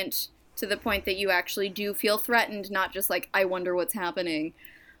violent to the point that you actually do feel threatened, not just like I wonder what's happening.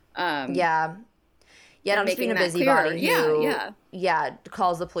 Not just being a busybody who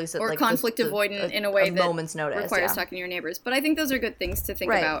calls the police at or like conflict avoidant in a way that moment's notice, requires talking to your neighbors. But I think those are good things to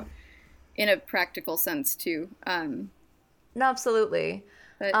think about in a practical sense too. No, absolutely.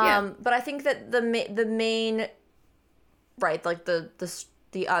 But I think that the main like the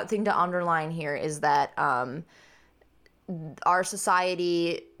thing to underline here is that our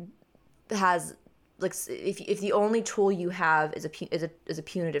society has like if the only tool you have is a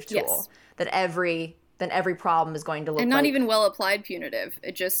punitive tool, then every problem is going to look and not even well applied punitive.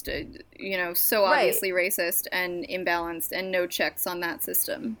 It just so obviously racist and imbalanced and no checks on that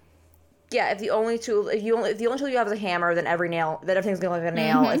system. Yeah, if the only tool you have is a hammer, then everything's gonna look like a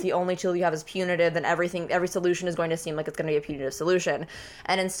nail. If the only tool you have is punitive, then every solution is going to seem like it's gonna be a punitive solution.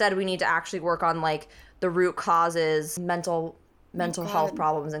 And instead, we need to actually work on like the root causes, mental health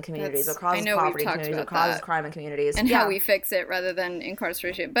problems in communities, what causes poverty in communities, what causes crime in communities, and how we fix it rather than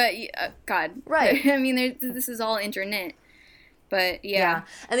incarceration. But I mean, this is all internet. But and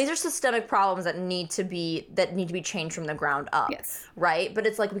these are systemic problems that need to be changed from the ground up. Yes, right. But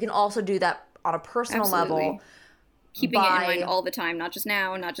it's like we can also do that on a personal level, keeping it in mind all the time, not just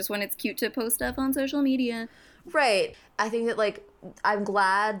now, not just when it's cute to post stuff on social media. Right. I think that like I'm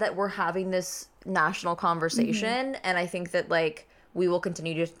glad that we're having this national conversation, and I think that like we will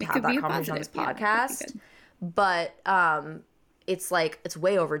continue to have that conversation on this podcast. But it's like it's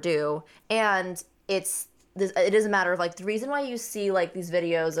way overdue, and it's it is a matter of, like, the reason why you see, like, these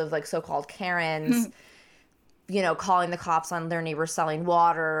videos of, like, so-called Karens, you know, calling the cops on their neighbors selling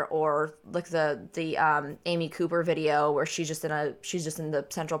water, or like the Amy Cooper video where she's just in the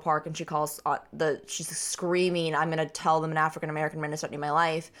Central Park and she calls she's screaming, "I'm gonna tell them an African American man is threatening my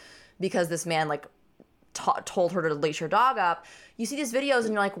life," because this man, like, told her to leash her dog up. You see these videos and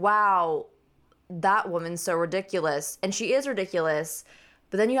you're like, wow, that woman's so ridiculous, and she is ridiculous.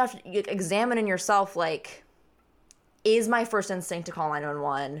 But then you have to examine in yourself, like, is my first instinct to call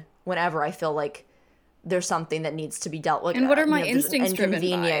 911 whenever I feel like there's something that needs to be dealt with? And what are my instincts driven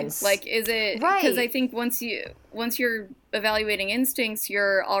by? Like, is it... Right. Because I think once you're evaluating instincts,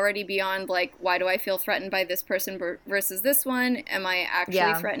 you're already beyond, like, why do I feel threatened by this person versus this one? Am I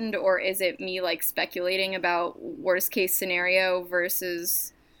actually threatened? Or is it me, like, speculating about worst case scenario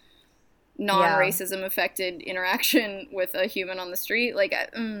versus non-racism affected interaction with a human on the street? Like,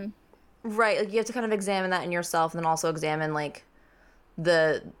 Right. Like, you have to kind of examine that in yourself, and then also examine, like,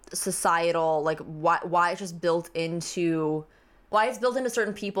 the societal, like, why it's just built into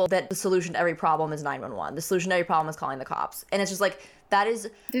certain people that the solution to every problem is 911. The solution to every problem is calling the cops. And it's just like, there's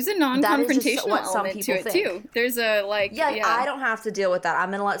a non-confrontational element to it too. There's a, like, I don't have to deal with that. I'm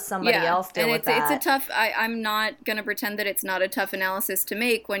gonna let somebody else deal with that. It's a tough, I'm not gonna pretend that it's not a tough analysis to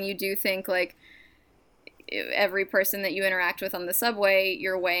make when you do think, like, every person that you interact with on the subway,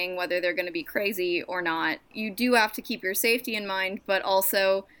 you're weighing whether they're going to be crazy or not. You do have to keep your safety in mind, but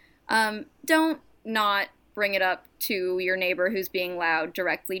also don't not bring it up to your neighbor who's being loud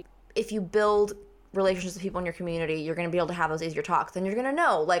directly. If you build relationships with people in your community, you're going to be able to have those easier talks. Then you're going to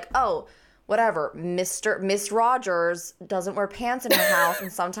know, like, oh, whatever, Miss Rogers doesn't wear pants in her house, and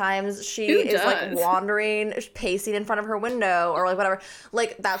sometimes she is like wandering, pacing in front of her window, or like whatever.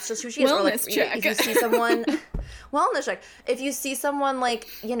 Like, that's just who she is. Wellness check. If you see someone, wellness check. If you see someone, like,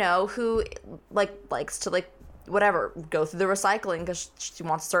 you know, who like likes to, like, whatever, go through the recycling because she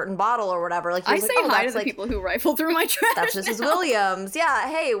wants a certain bottle or whatever. Like, I say hi to the people who rifle through my trash. That's Mrs. Williams. Yeah,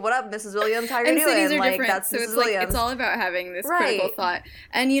 hey, what up, Mrs. Williams? How you doing? Cities are like, different, that's so Mrs. it's Williams. like, it's all about having this critical thought.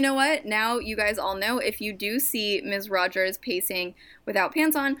 And you know what? Now you guys all know, if you do see Ms. Rogers pacing without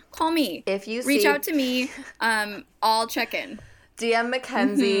pants on, call me. If you reach out to me, I'll check in. DM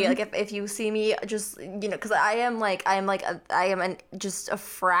MacKenzie, like, if you see me, just, you know, because I am just a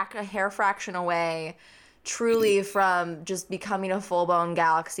hair fraction away, truly, from just becoming a full-blown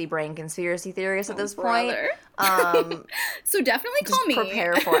galaxy brain conspiracy theorist at this point. So definitely call me.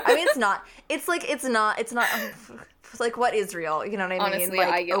 Prepare for it. I mean, it's like, what is real? You know what I mean? Honestly,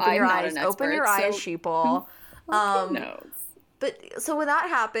 like, open your eyes, sheeple. But so when that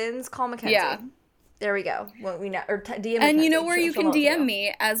happens, call MacKenzie. Yeah. There we go. DM MacKenzie. And you know where you can DM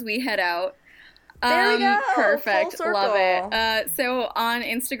me as we head out. There we go. Perfect. Love it. So on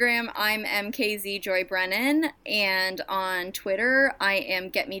Instagram, I'm MKZJoyBrennan, and on Twitter, I am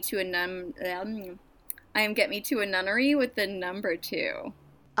Get Me to a Nunnery with the number 2.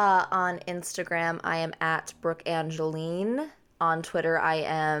 On Instagram, I am at Brooke Angeline. On Twitter, I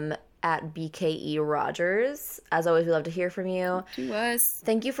am at BKE Rogers. As always, we love to hear from you. To us.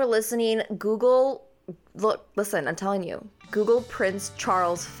 Thank you for listening. Listen, I'm telling you. Google Prince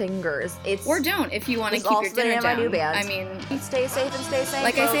Charles Fingers. Or don't, if you want to keep your dinner down. My new band. I mean, stay safe and stay sane.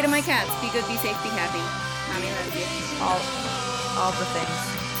 Like folks. I say to my cats, be good, be safe, be happy. Mommy loves you. All the things.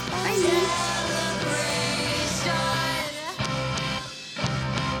 Bye.